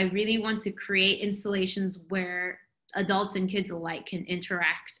I really want to create installations where adults and kids alike can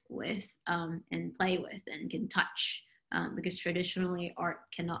interact with and play with and can touch, because traditionally art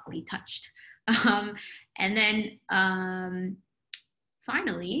cannot be touched. And then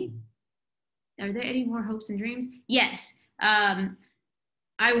finally, are there any more hopes and dreams? Yes.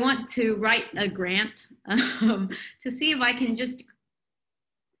 I want to write a grant to see if I can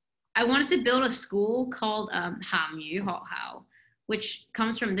I wanted to build a school called Ham Yu Hao Hao, which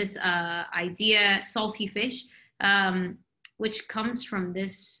comes from this idea, salty fish, which comes from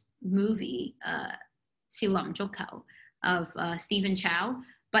this movie, Silam Jokao, of Stephen Chow.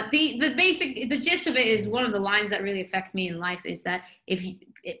 But the gist of it is, one of the lines that really affect me in life is that if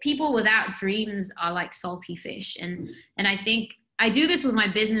people without dreams are like salty fish. And I think I do this with my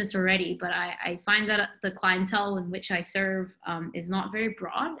business already, but I find that the clientele in which I serve is not very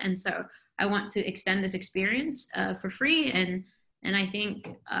broad. And so I want to extend this experience for free. And I think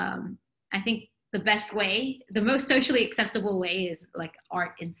the best way, the most socially acceptable way, is like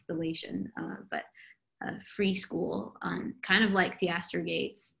art installation, but free school, kind of like Theaster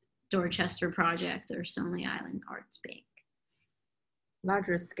Gates, Dorchester Project, or Stoneleigh Island Arts Bank.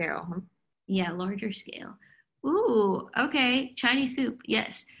 Larger scale, huh? Yeah, larger scale. Ooh, okay. Chinese soup,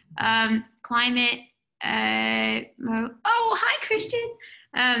 yes. Climate. Oh, hi, Christian.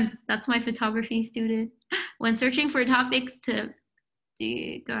 That's my photography student. When searching for topics do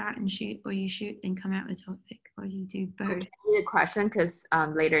you go out and shoot, or you shoot and come out with a topic, or you do both? Okay, a question, because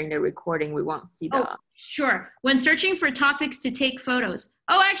later in the recording we won't see the. Oh, sure. When searching for topics to take photos.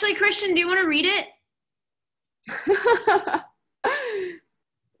 Oh, actually, Christian, do you want to read it?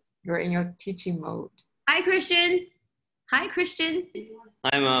 You're in your teaching mode. Hi, Christian. Hi, Christian.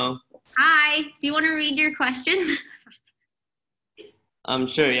 Hi, Mo. Hi. Do you want to read your question?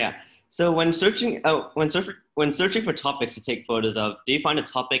 Sure, yeah. So when searching for topics to take photos of, do you find a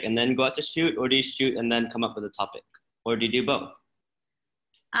topic and then go out to shoot, or do you shoot and then come up with a topic, or do you do both?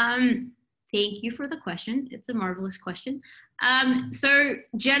 Thank you for the question. It's a marvelous question. So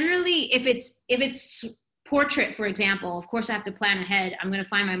generally, if it's portrait, for example, of course I have to plan ahead. I'm going to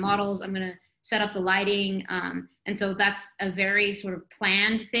find my models. I'm going to set up the lighting. And so that's a very sort of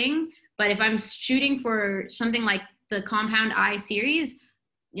planned thing. But if I'm shooting for something like the Compound Eye series,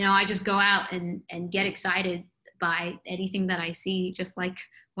 you know, I just go out and get excited by anything that I see, just like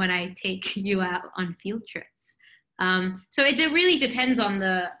when I take you out on field trips. So it really depends on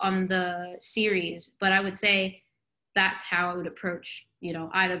the series, but I would say that's how I would approach, you know,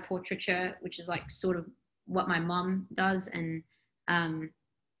 either portraiture, which is like sort of what my mom does, and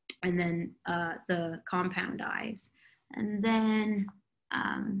then the compound eyes. And then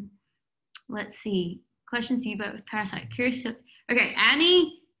let's see, question to you both with Parasite. Curious. Okay,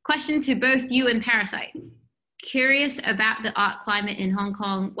 Annie, question to both you and Parasite. Curious about the art climate in Hong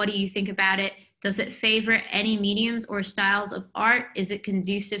Kong. What do you think about it? Does it favor any mediums or styles of art? Is it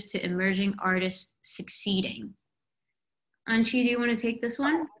conducive to emerging artists succeeding? Anqi, do you want to take this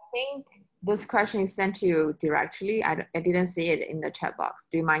one? I think this question is sent to you directly. I didn't see it in the chat box.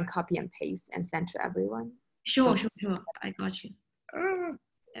 Do you mind copy and paste and send to everyone? Sure. I got you.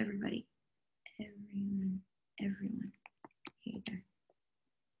 Everybody. Everyone. Here.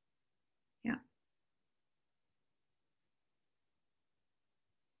 Yeah.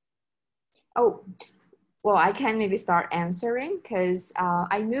 Oh, well, I can maybe start answering because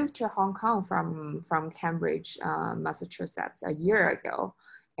I moved to Hong Kong from Cambridge, Massachusetts a year ago.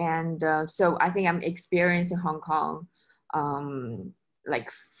 And so I think I'm experiencing Hong Kong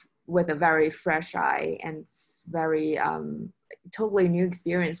with a very fresh eye, and very totally new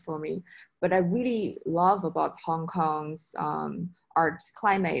experience for me. But I really love about Hong Kong's arts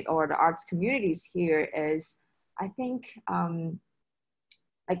climate or the arts communities here is, I think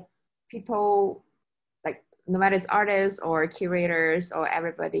like people, like no matter it's artists or curators or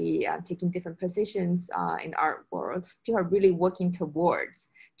everybody taking different positions in the art world, people are really working towards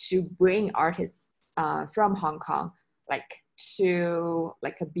to bring artists from Hong Kong to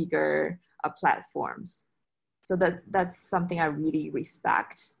a bigger platforms. So that's something I really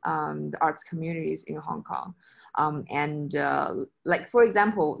respect, the arts communities in Hong Kong. For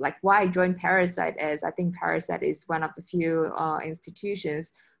example, why I joined Parasite is I think Parasite is one of the few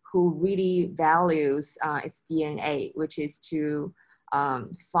institutions who really values its DNA, which is to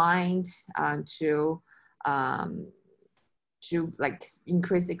find, to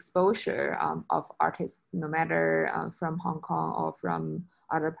increase exposure of artists, no matter from Hong Kong or from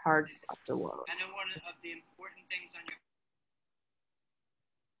other parts of the world. And then one of the important things on your...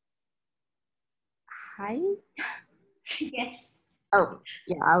 Hi? Yes. Oh,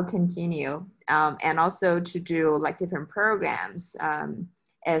 yeah, I'll continue. And also to do different programs.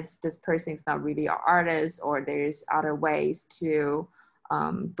 If this person is not really an artist, or there's other ways to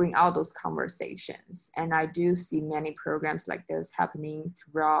bring out those conversations. And I do see many programs like this happening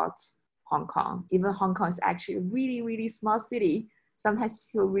throughout Hong Kong. Even Hong Kong is actually a really, really small city. Sometimes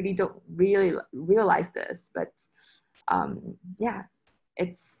people really don't really realize this, but yeah,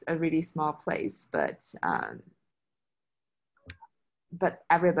 it's a really small place, but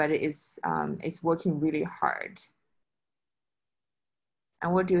everybody is working really hard.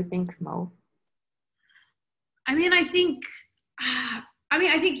 And what do you think, Mo? I think,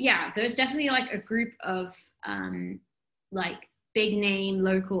 yeah, there's definitely a group of big name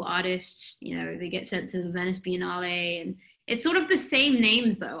local artists, you know, they get sent to the Venice Biennale, and it's sort of the same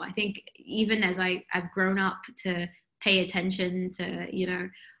names though. I think even as I've grown up to pay attention to, you know,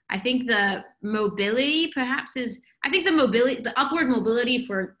 I think the mobility perhaps is, the upward mobility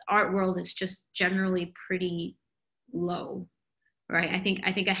for art world is just generally pretty low. Right. I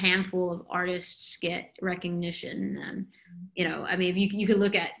think a handful of artists get recognition. You know, I mean, if you could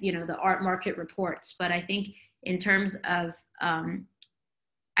look at, you know, the art market reports, but I think in terms of,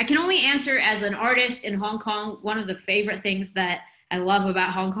 I can only answer as an artist in Hong Kong. One of the favorite things that I love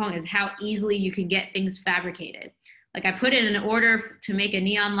about Hong Kong is how easily you can get things fabricated. Like I put in an order to make a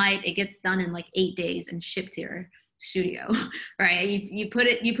neon light, it gets done in 8 days and shipped to your studio, right? You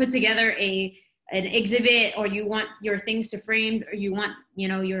put together an exhibit, or you want your things to frame, or you want, you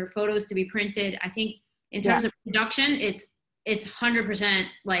know, your photos to be printed. I think in terms of production, it's 100%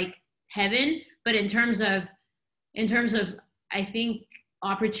 heaven. But in terms of I think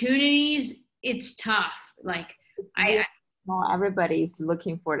opportunities, it's tough. Everybody's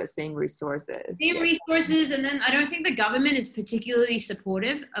looking for the same resources. Resources, and then I don't think the government is particularly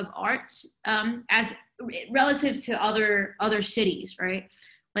supportive of arts as relative to other cities, right?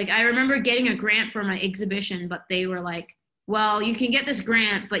 I remember getting a grant for my exhibition, but they were like, well, you can get this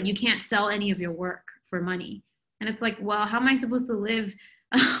grant, but you can't sell any of your work for money. And it's like, well, how am I supposed to live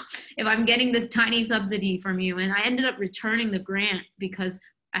if I'm getting this tiny subsidy from you? And I ended up returning the grant because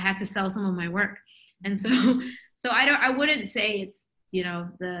I had to sell some of my work. And so I wouldn't say it's, you know,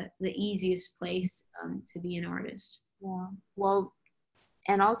 the easiest place to be an artist. Yeah. Well,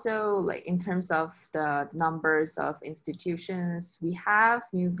 And also like in terms of the numbers of institutions, we have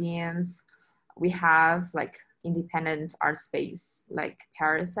museums, we have like independent art space like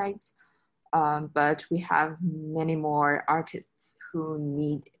Parasite, but we have many more artists who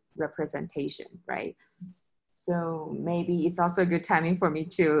need representation, right? So maybe it's also a good timing for me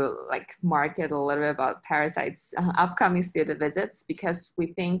to like market a little bit about Parasite's upcoming student visits, because we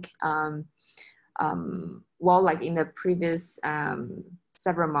think, well, like in the previous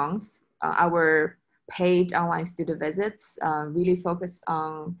several months, our paid online student visits really focus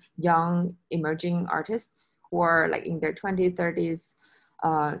on young emerging artists who are like in their 20s, 30s,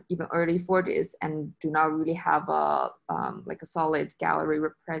 even early 40s, and do not really have a like a solid gallery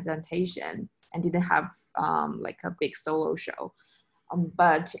representation and didn't have like a big solo show.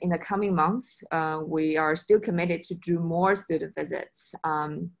 But in the coming months, we are still committed to do more student visits,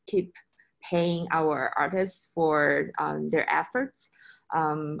 keep paying our artists for their efforts,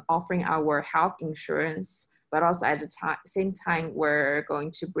 offering our health insurance, but also at the same time, we're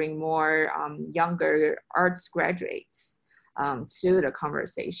going to bring more younger arts graduates to the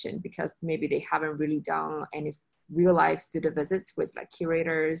conversation, because maybe they haven't really done any real life student visits with like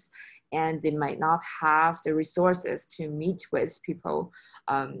curators, and they might not have the resources to meet with people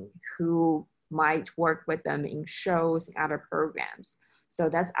who might work with them in shows and other programs. So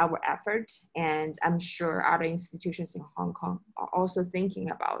that's our effort. And I'm sure other institutions in Hong Kong are also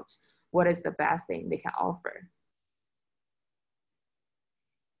thinking about what is the best thing they can offer.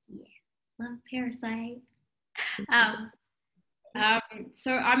 Yeah, love Parasite.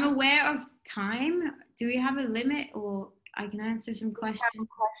 So I'm aware of time. Do we have a limit, or I can answer some questions? We have a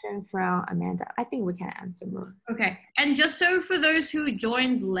question from Amanda. I think we can answer more. Okay, and just so for those who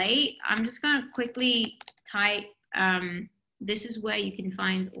joined late, I'm just gonna quickly type, this is where you can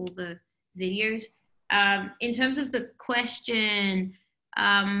find all the videos. In terms of the question,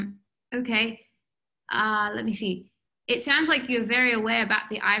 okay, let me see. It sounds like you're very aware about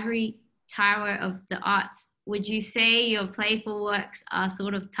the ivory tower of the arts. Would you say your playful works are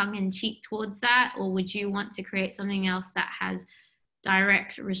sort of tongue-in-cheek towards that, or would you want to create something else that has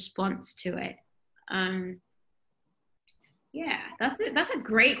direct response to it? Yeah, that's a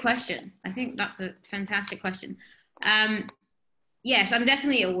great question. I think that's a fantastic question. Yes, I'm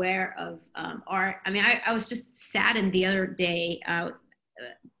definitely aware of art. I mean, I was just saddened the other day.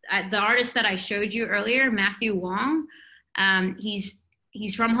 The artist that I showed you earlier, Matthew Wong, he's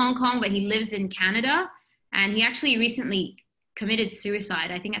from Hong Kong, but he lives in Canada. And he actually recently committed suicide,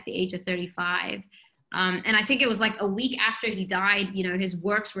 I think at the age of 35. And I think it was like a week after he died, you know, his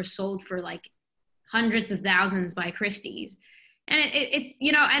works were sold for like hundreds of thousands by Christie's. And it's,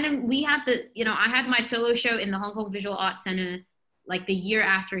 you know, and then we had the, you know, I had my solo show in the Hong Kong Visual Arts Center like the year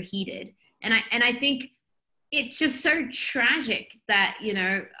after he did. And I think it's just so tragic that, you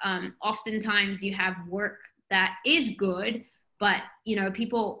know, oftentimes you have work that is good, but, you know,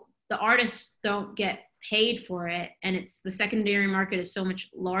 people, the artists don't get paid for it, and it's the secondary market is so much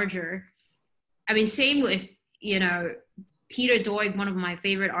larger. I mean, same with, you know, Peter Doig, one of my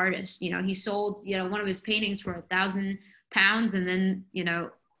favorite artists, you know, he sold, you know, one of his paintings for £1,000, and then, you know,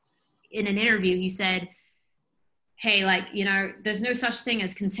 in an interview he said, hey, like, you know, there's no such thing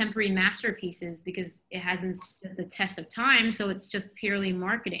as contemporary masterpieces because it hasn't stood the test of time, so it's just purely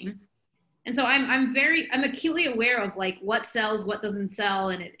marketing. And so I'm acutely aware of like what sells, what doesn't sell,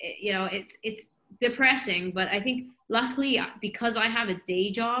 and it you know, it's depressing, but I think luckily because I have a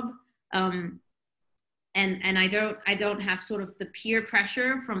day job, and I don't have sort of the peer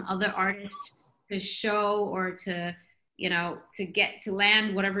pressure from other artists to show or to, you know, to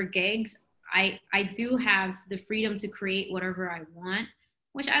land whatever gigs. I do have the freedom to create whatever I want,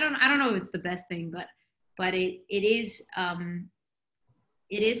 which I don't know if it's the best thing, but it is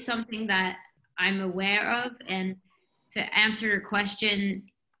something that I'm aware of. And to answer your question,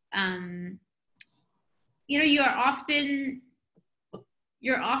 you know,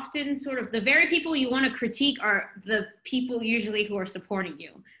 you're often sort of the very people you want to critique are the people usually who are supporting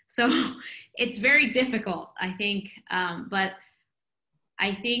you. So it's very difficult, I think. But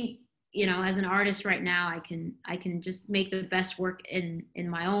I think, you know, as an artist right now, I can just make the best work in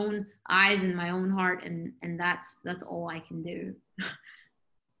my own eyes and my own heart, and that's all I can do.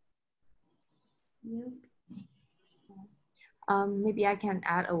 Yep. Maybe I can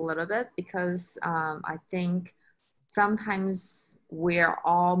add a little bit, because I think sometimes we're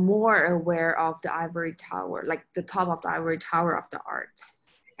all more aware of the ivory tower, like the top of the ivory tower of the arts.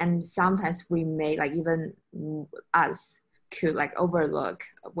 And sometimes we may, like even us could like overlook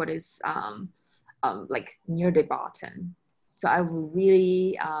what is like near the bottom. So I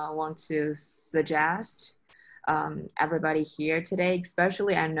really want to suggest everybody here today.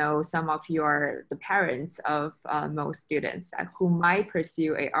 Especially, I know some of you are the parents of most students who might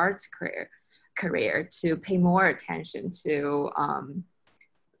pursue an arts career to pay more attention to,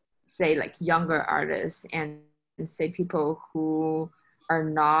 say, like younger artists and say people who are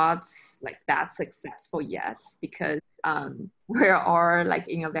not like that successful yet, because we're all like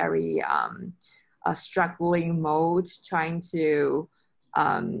in a very struggling mode, trying to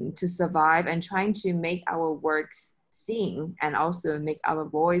survive and trying to make our works seen and also make our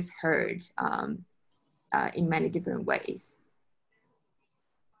voice heard in many different ways.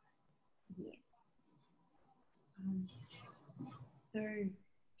 So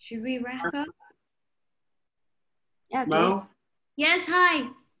should we wrap up? Yeah. Mo? Yes, hi.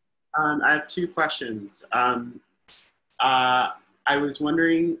 I have two questions. I was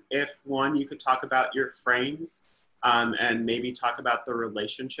wondering if, one, you could talk about your frames and maybe talk about the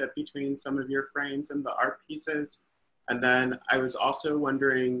relationship between some of your frames and the art pieces. And then I was also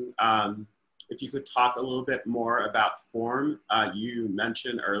wondering if you could talk a little bit more about form. You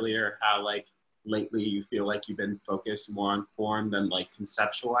mentioned earlier how like lately you feel like you've been focused more on form than like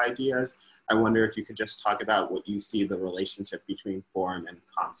conceptual ideas. I wonder if you could just talk about what you see the relationship between form and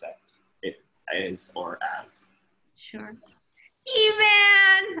concept is or as. Sure. Evan!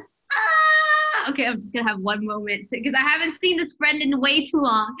 Ah! Okay, I'm just gonna have one moment because I haven't seen this friend in way too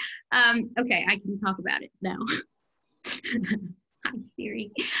long. Okay, I can talk about it now. Hi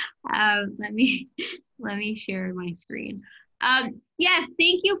Siri. Let me share my screen. Yes,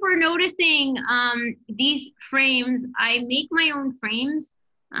 thank you for noticing these frames. I make my own frames,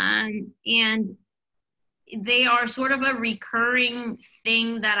 and they are sort of a recurring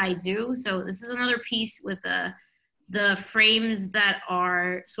thing that I do. So this is another piece with the frames that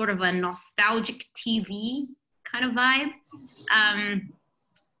are sort of a nostalgic TV kind of vibe.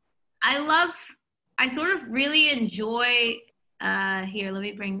 I sort of really enjoy, here, let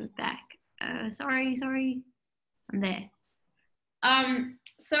me bring it back. Sorry, I'm there.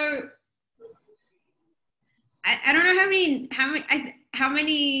 So I don't know how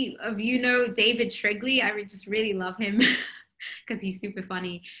many of you know David Shrigley. I just really love him because he's super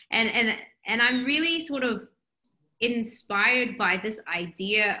funny. And I'm really sort of inspired by this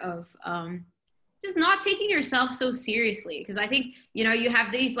idea of just not taking yourself so seriously, because I think, you know, you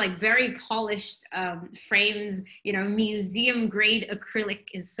have these like very polished frames, you know, museum grade acrylic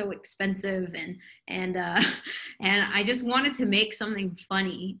is so expensive, and I just wanted to make something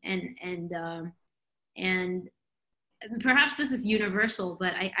funny, and perhaps this is universal,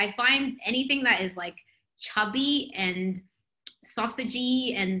 but I find anything that is like chubby and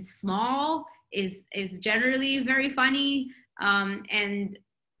sausagey and small is generally very funny, and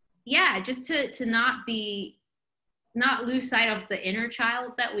yeah, just to not lose sight of the inner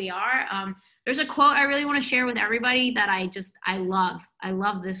child that we are. There's a quote I really want to share with everybody that I love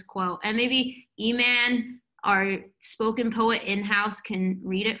this quote, and maybe Eman, our spoken poet in-house, can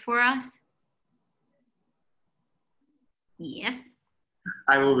read it for us. Yes.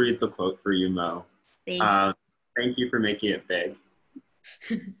 I will read the quote for you, Mo. Thank you for making it big.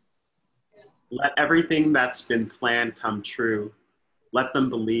 Let everything that's been planned come true. Let them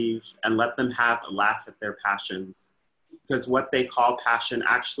believe and let them have a laugh at their passions. Because what they call passion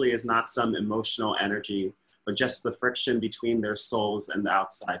actually is not some emotional energy, but just the friction between their souls and the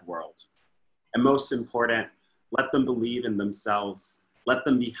outside world. And most important, let them believe in themselves. Let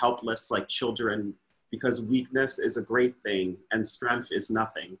them be helpless like children, because weakness is a great thing and strength is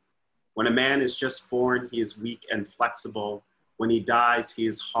nothing. When a man is just born, he is weak and flexible. When he dies, he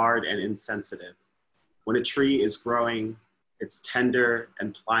is hard and insensitive. When a tree is growing, it's tender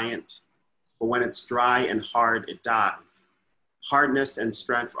and pliant, but when it's dry and hard, it dies. Hardness and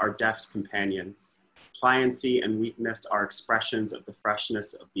strength are death's companions. Pliancy and weakness are expressions of the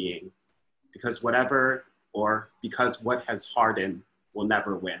freshness of being, because what has hardened will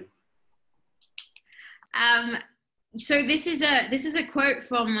never win. So this is a quote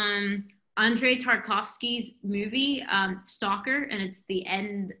from Andrei Tarkovsky's movie Stalker, and it's the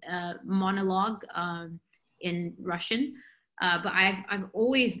end monologue in Russian. But I've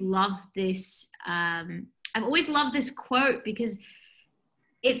always loved this. I've always loved this quote because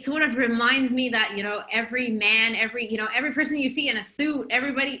it sort of reminds me that, you know, every man, every person you see in a suit,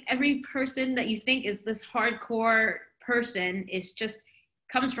 every person that you think is this hardcore person is just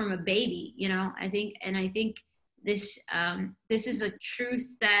comes from a baby, you know. I think this is a truth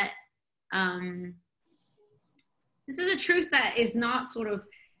that is not sort of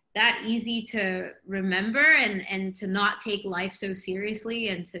that easy to remember, and to not take life so seriously,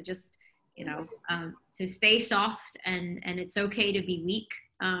 and to just, you know, to stay soft, and it's okay to be weak,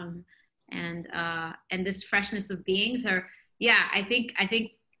 and this freshness of being. So yeah, I think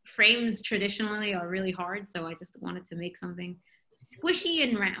frames traditionally are really hard. So I just wanted to make something squishy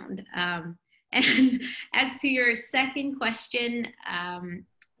and round. And as to your second question,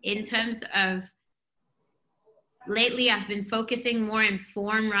 in terms of lately, I've been focusing more in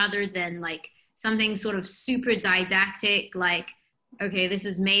form rather than like something sort of super didactic, like, okay, this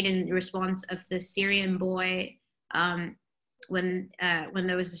is made in response of the Syrian boy when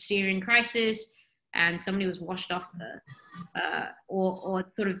there was a Syrian crisis and somebody was washed off or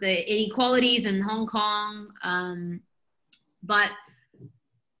sort of the inequalities in Hong Kong. But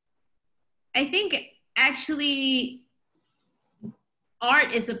I think actually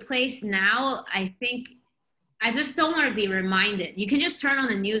art is a place now, I think, I just don't want to be reminded. You can just turn on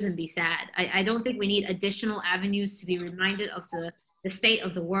the news and be sad. I don't think we need additional avenues to be reminded of the state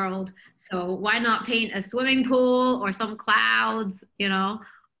of the world. So why not paint a swimming pool or some clouds, you know,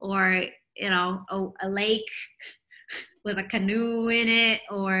 or, you know, a lake with a canoe in it,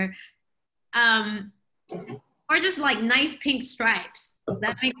 or just like nice pink stripes.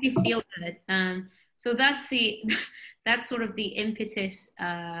 That makes you feel good. So that's sort of the impetus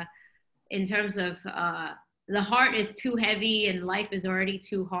in terms of the heart is too heavy and life is already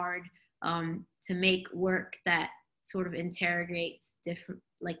too hard to make work that sort of interrogates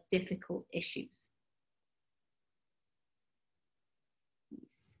difficult issues.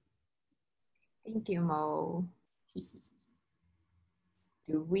 Thank you, Mo.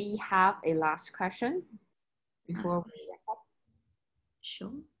 Do we have a last question before we wrap up?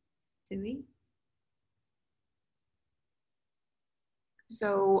 Sure. Do we?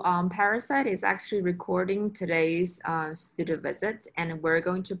 So Parasite is actually recording today's studio visit, and we're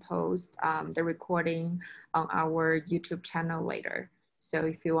going to post the recording on our YouTube channel later. So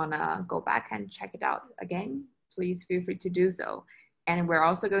if you wanna go back and check it out again, please feel free to do so. And we're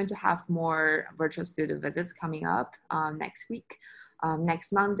also going to have more virtual studio visits coming up next week.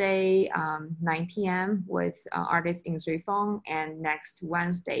 Next Monday, 9 p.m. with artist Ing Sui Fong, and next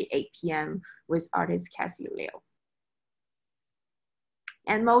Wednesday, 8 p.m. with artist Cassie Liu.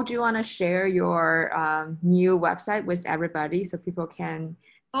 And Mo, do you want to share your new website with everybody so people can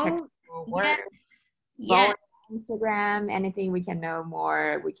check your work? Yes. Instagram, anything we can know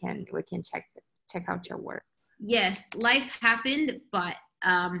more, we can check out your work. Yes, life happened, but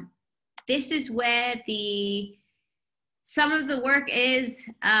this is where some of the work is.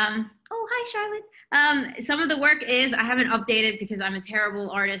 Oh, hi, Charlotte. Some of the work is, I haven't updated because I'm a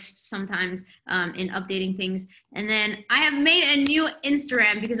terrible artist sometimes in updating things. And then I have made a new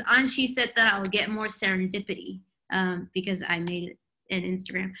Instagram because Anqi said that I'll get more serendipity because I made an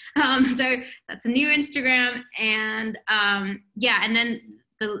Instagram. So that's a new Instagram. And yeah, and then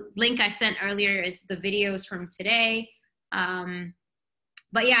the link I sent earlier is the videos from today.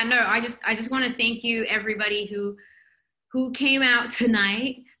 But yeah, no, I just want to thank you, everybody who came out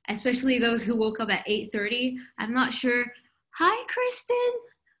tonight, especially those who woke up at 8:30. I'm not sure. Hi, Kristen.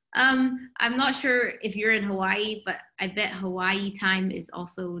 I'm not sure if you're in Hawaii, but I bet Hawaii time is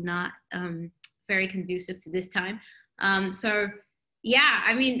also not very conducive to this time. So yeah,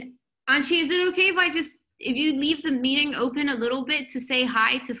 I mean, Anqi, is it okay if you leave the meeting open a little bit to say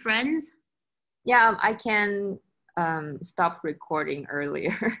hi to friends? Yeah, I can stop recording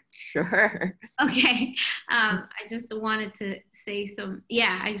earlier. Sure. Okay. I just wanted to say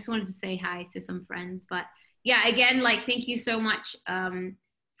I just wanted to say hi to some friends. But yeah, again, like, thank you so much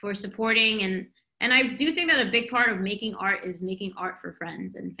for supporting. And I do think that a big part of making art is making art for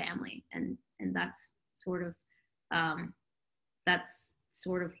friends and family. And that's sort of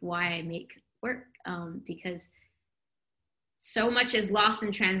why I make work, because so much is lost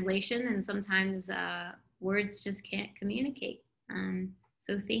in translation, and sometimes words just can't communicate.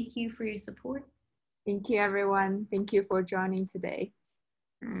 So thank you for your support. Thank you, everyone. Thank you for joining today.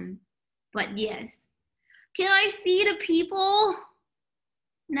 But yes, can I see the people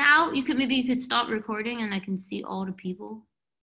now? Maybe you could stop recording and I can see all the people.